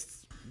I mean,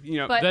 it's,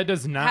 But That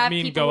does not have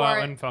mean people go who out are-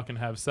 and fucking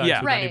have sex Yeah.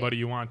 with Right. anybody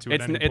you want to.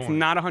 At any it's point.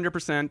 not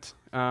 100%.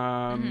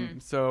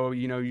 So,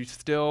 you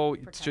still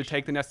should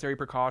take the necessary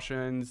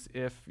precautions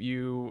if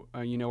you,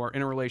 are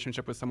in a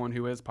relationship with someone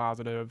who is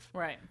positive.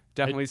 Right.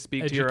 Definitely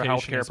speak to your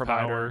Education healthcare is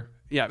provider. power.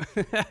 Yeah.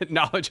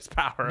 Knowledge is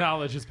power.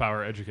 Knowledge is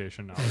power.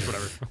 Education, knowledge,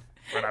 whatever.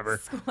 Whatever.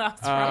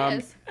 Schoolhouse It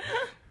is.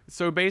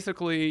 So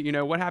basically,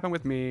 what happened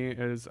with me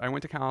is I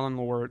went to Callan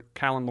Lord,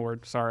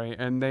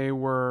 and they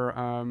were,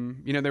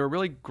 they were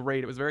really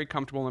great. It was a very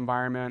comfortable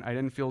environment. I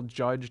didn't feel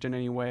judged in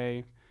any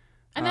way.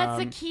 And that's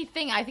the key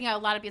thing. I think a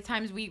lot of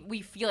times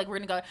we feel like we're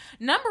going to go,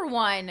 number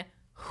one,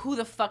 who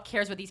the fuck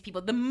cares what these people?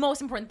 The most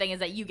important thing is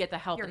that you get the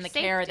help Your and the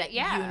care safety, that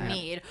yeah. you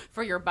need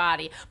for your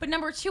body. But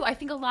number two, I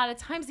think a lot of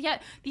times,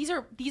 these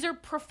are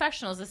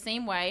professionals the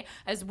same way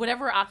as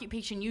whatever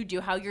occupation you do,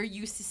 how you're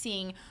used to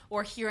seeing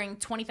or hearing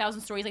 20,000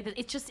 stories like this.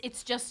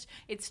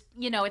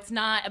 It's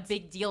not a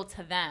big deal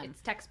to them.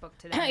 It's textbook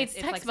to them. It's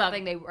like textbook.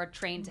 something they are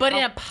trained to But in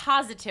a help.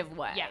 positive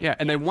way. Yeah. Yeah,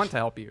 and they want to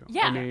help you.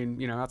 Yeah. I mean,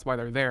 that's why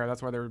they're there.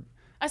 That's why they're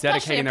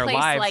Especially dedicating a their place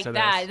lives like to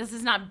that. this. This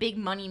is not big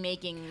money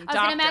making. I was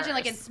gonna imagine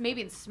like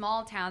maybe in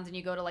small towns and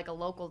you go to like a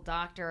local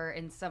doctor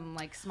in some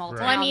like small Right.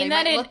 town. Well, I mean, they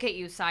then might it- look at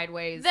you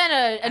sideways. Then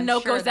a I'm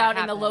note sure goes that out in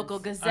the happens. local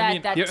Gazette I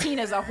mean, that yeah.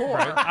 Tina's a whore.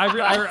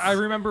 I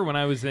remember when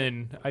I was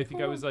I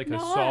think I was like a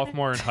God.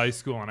 sophomore in high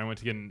school, and I went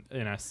to get an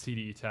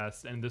STD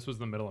test, and this was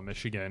the middle of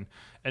Michigan,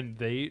 and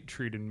they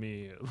treated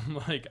me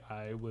like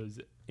I was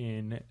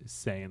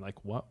insane.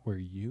 Like, what were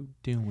you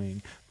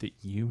doing that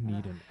you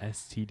need an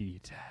STD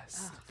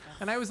test?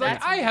 And I was like,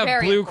 That's I have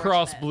very Blue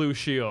Cross unfortunate. Blue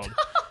Shield.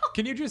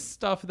 Can you just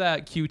stuff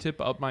that Q-tip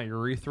up my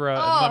urethra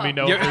and Oh. let me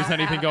know Yeah. if there's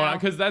anything going on? No.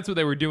 Because that's what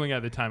they were doing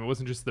at the time. It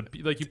wasn't just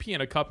you pee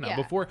in a cup now. Yeah.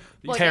 Before,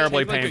 you Well,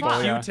 Terribly take, painful,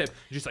 Like a yeah. Q-tip,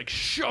 you just like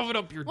shove it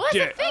up your Well, that's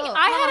dick. the thing. Oh.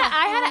 I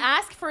had to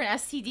ask for an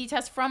STD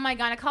test from my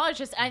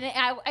gynecologist,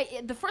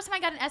 and the first time I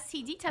got an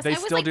STD test, They I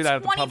was still like do that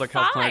at the public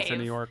health clinics 25. in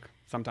New York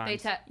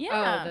sometimes.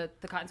 Yeah.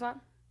 the cotton swab.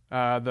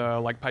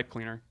 The pipe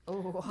cleaner.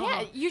 Oh.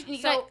 Yeah, you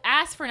So- gotta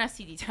ask for an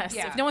STD test.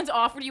 Yeah. If no one's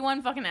offered you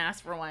one, fucking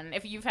ask for one.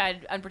 If you've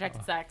had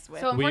unprotected sex with.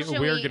 So We're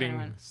unfortunately,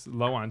 getting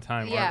low on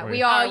time, yeah, aren't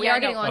we are. Oh, We yeah, are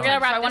getting no, on we're time.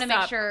 gonna So wrap I want to this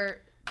make up. sure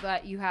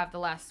that you have the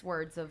last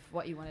words of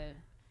what you want to.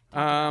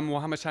 Well,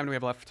 how much time do we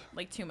have left?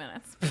 like 2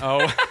 minutes.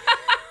 Oh,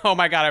 oh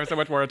my God, I have so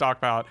much more to talk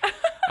about.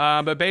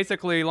 But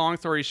basically, long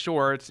story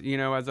short,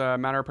 as a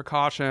matter of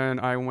precaution,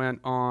 I went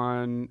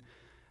on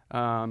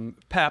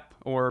PEP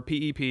or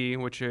PEP,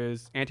 which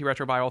is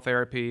antiretroviral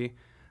therapy.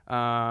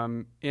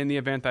 In the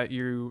event that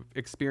you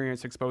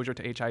experience exposure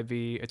to HIV,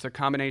 it's a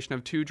combination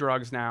of 2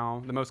 drugs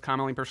now. The most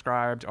commonly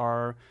prescribed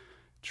are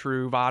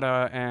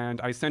Truvada and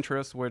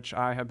Icentris, which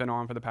I have been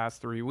on for the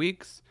past 3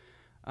 weeks.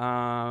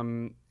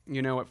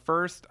 At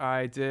first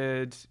I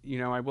did,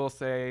 I will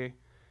say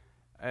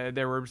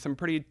there were some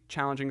pretty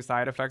challenging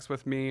side effects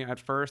with me at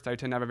first. I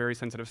tend to have a very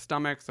sensitive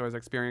stomach, so I was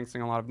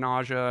experiencing a lot of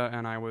nausea,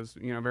 and I was,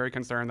 very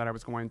concerned that I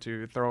was going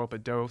to throw up a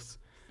dose.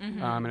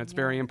 And it's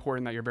very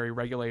important that you're very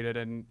regulated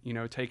and,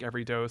 take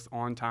every dose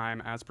on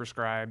time as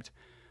prescribed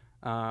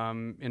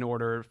in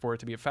order for it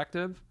to be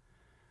effective.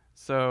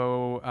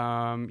 So,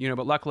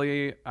 but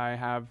luckily I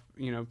have,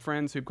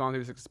 friends who've gone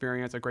through this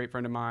experience. A great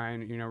friend of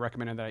mine,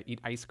 recommended that I eat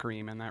ice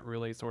cream, and that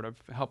really sort of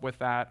helped with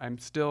that. I'm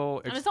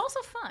still... And it's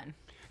also fun.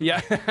 Yeah.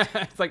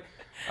 It's like,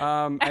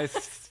 I'm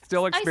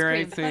still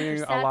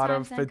experiencing a lot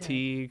of Sad times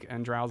fatigue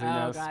and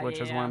drowsiness, which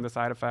is one of the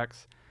side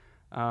effects.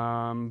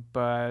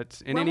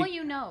 But when will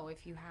you know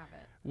if you have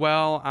it?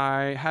 Well,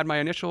 I had my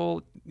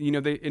initial,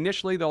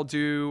 they'll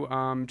do,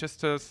 just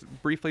to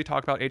briefly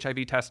talk about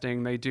HIV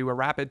testing, they do a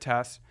rapid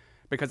test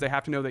because they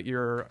have to know that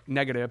you're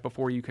negative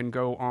before you can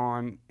go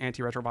on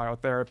antiretroviral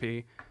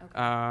therapy.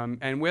 Okay.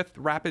 And with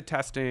rapid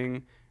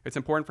testing, it's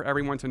important for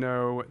everyone to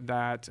know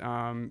that,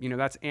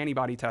 that's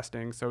antibody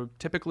testing. So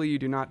typically you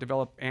do not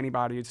develop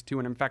antibodies to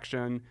an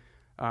infection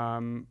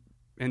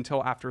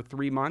until after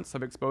 3 months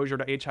of exposure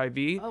to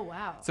HIV. Oh,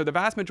 wow. So the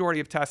vast majority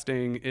of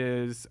testing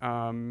is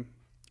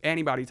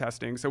antibody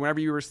testing. So whenever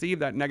you receive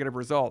that negative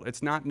result,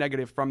 it's not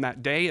negative from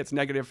that day. It's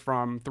negative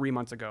from 3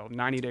 months ago,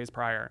 90 days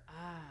prior.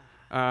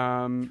 3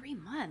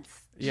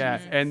 months. Yeah,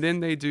 Jesus. and then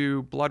they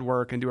do blood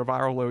work and do a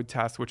viral load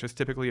test, which is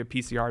typically a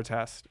PCR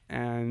test.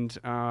 And,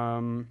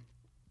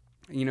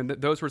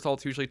 those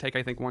results usually take,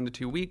 I think, 1 to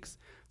 2 weeks.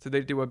 So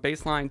they do a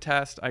baseline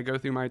test. I go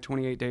through my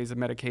 28 days of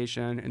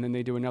medication, and then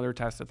they do another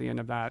test at the end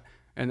of that.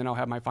 And then I'll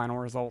have my final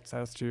results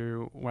as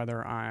to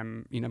whether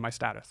I'm, my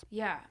status.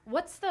 Yeah.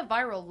 What's the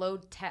viral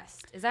load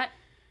test? Is that...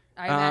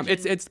 I imagine...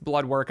 It's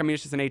blood work. I mean,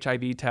 it's just an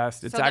HIV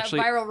test. It's so actually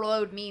that viral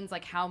load means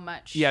like how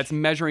much? Yeah, it's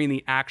measuring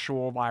the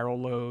actual viral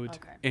load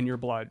Okay. in your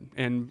blood,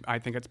 and I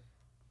think it's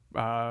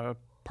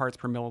parts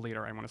per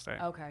milliliter. I want to say.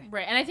 Okay.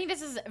 Right, and I think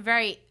this is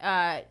very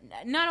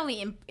not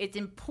only it's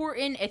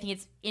important. I think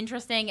it's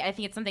interesting. I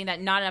think it's something that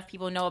not enough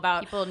people know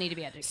about. People need to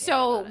be educated.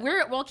 So about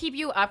it. we'll keep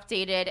you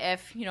updated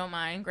if you don't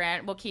mind,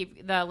 Grant. We'll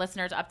keep the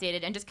listeners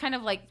updated and just kind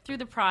of like through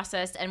the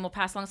process, and we'll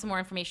pass along some more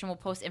information. We'll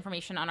post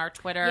information on our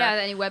Twitter. Yeah,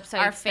 any websites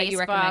our that Facebook. you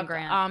recommend,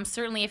 Grant.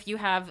 Certainly, if you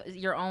have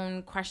your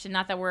own question,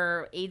 not that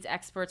we're AIDS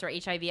experts or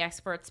HIV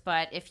experts,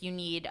 but if you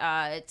need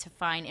to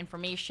find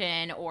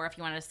information or if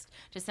you want us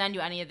to send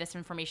you any of this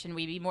information,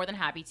 we'd be more than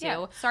happy to.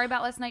 Yeah. Sorry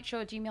about last night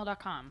show at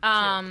gmail.com.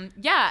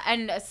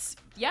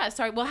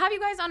 Sorry. We'll have you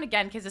guys on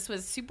again because this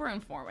was super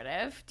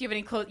informative. Do you have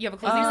any you have a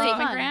closing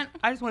statement, fun. Grant?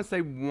 I just want to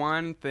say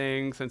one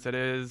thing, since it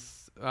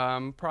is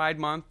Pride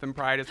Month and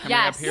Pride is coming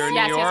Yes. up here in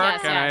Yes, New yes, York,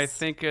 yes, and I yes.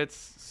 think it's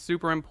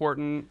super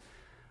important.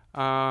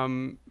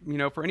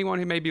 For anyone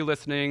who may be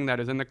listening that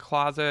is in the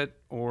closet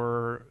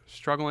or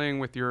struggling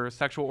with your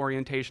sexual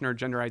orientation or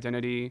gender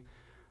identity,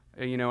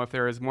 if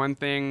there is one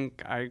thing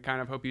I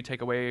kind of hope you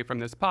take away from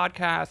this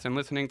podcast and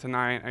listening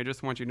tonight, I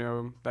just want you to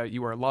know that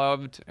you are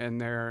loved, and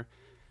there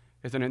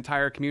is an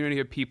entire community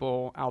of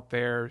people out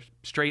there,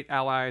 straight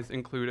allies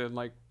included,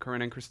 like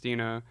Corinne and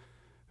Christina,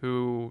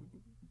 who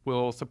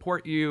will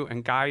support you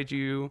and guide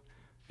you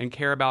and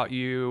care about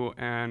you.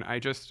 And I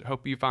just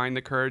hope you find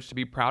the courage to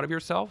be proud of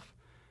yourself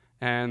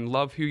and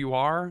love who you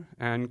are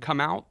and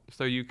come out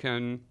so you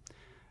can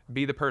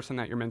be the person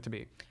that you're meant to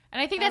be.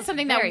 And I think that's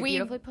something that very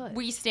beautifully put.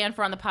 we stand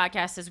for on the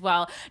podcast as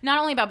well. Not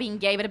only about being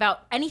gay, but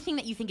about anything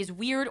that you think is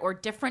weird or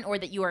different or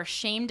that you are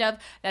ashamed of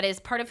that is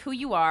part of who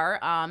you are.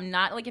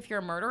 Not like if you're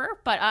a murderer,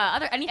 but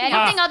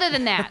anything Other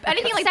than that.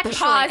 Anything like Sexually,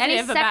 positive any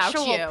about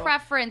sexual you.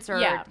 preference or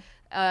Yeah.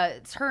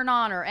 turn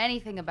on or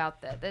anything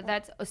about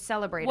that's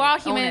celebrated. We're all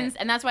Own humans,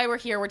 it. and that's why we're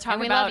here. We're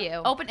talking we about love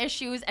you. open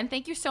issues. And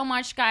thank you so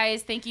much,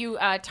 guys. Thank you,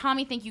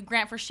 Tommy. Thank you,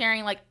 Grant, for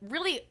sharing like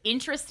really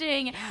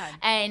interesting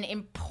and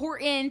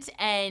important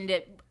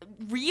and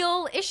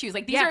real issues.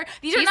 Like these are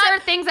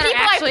not things that people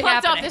are actually I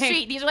plucked off the happening.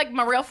 street. These are like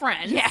my real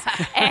friends. Yeah.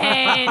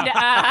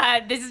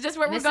 And this is just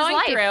what we're This is going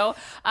life. through.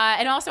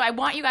 And also, I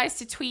want you guys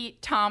to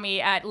tweet Tommy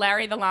at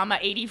Larry the Llama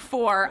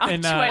 84 on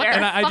And Twitter.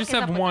 I fuck just is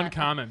up have with one that?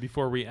 comment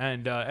before we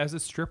end. As a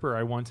stripper,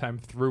 I one time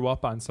threw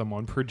up on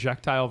someone,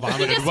 projectile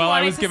vomited just while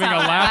I wanted was to giving a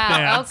sound- lap Wow,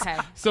 dance. okay.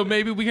 So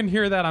maybe we can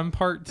hear that on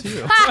part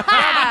 2.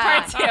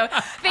 Part 2.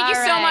 Thank you All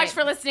so right. much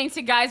for listening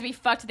to Guys We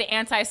Fucked, the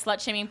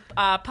anti-slut shaming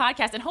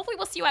podcast. And hopefully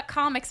we'll see you at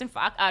comics and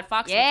Fox.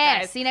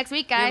 Yeah. guys. See you next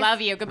week, guys. We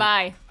love you.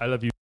 Goodbye. I love you.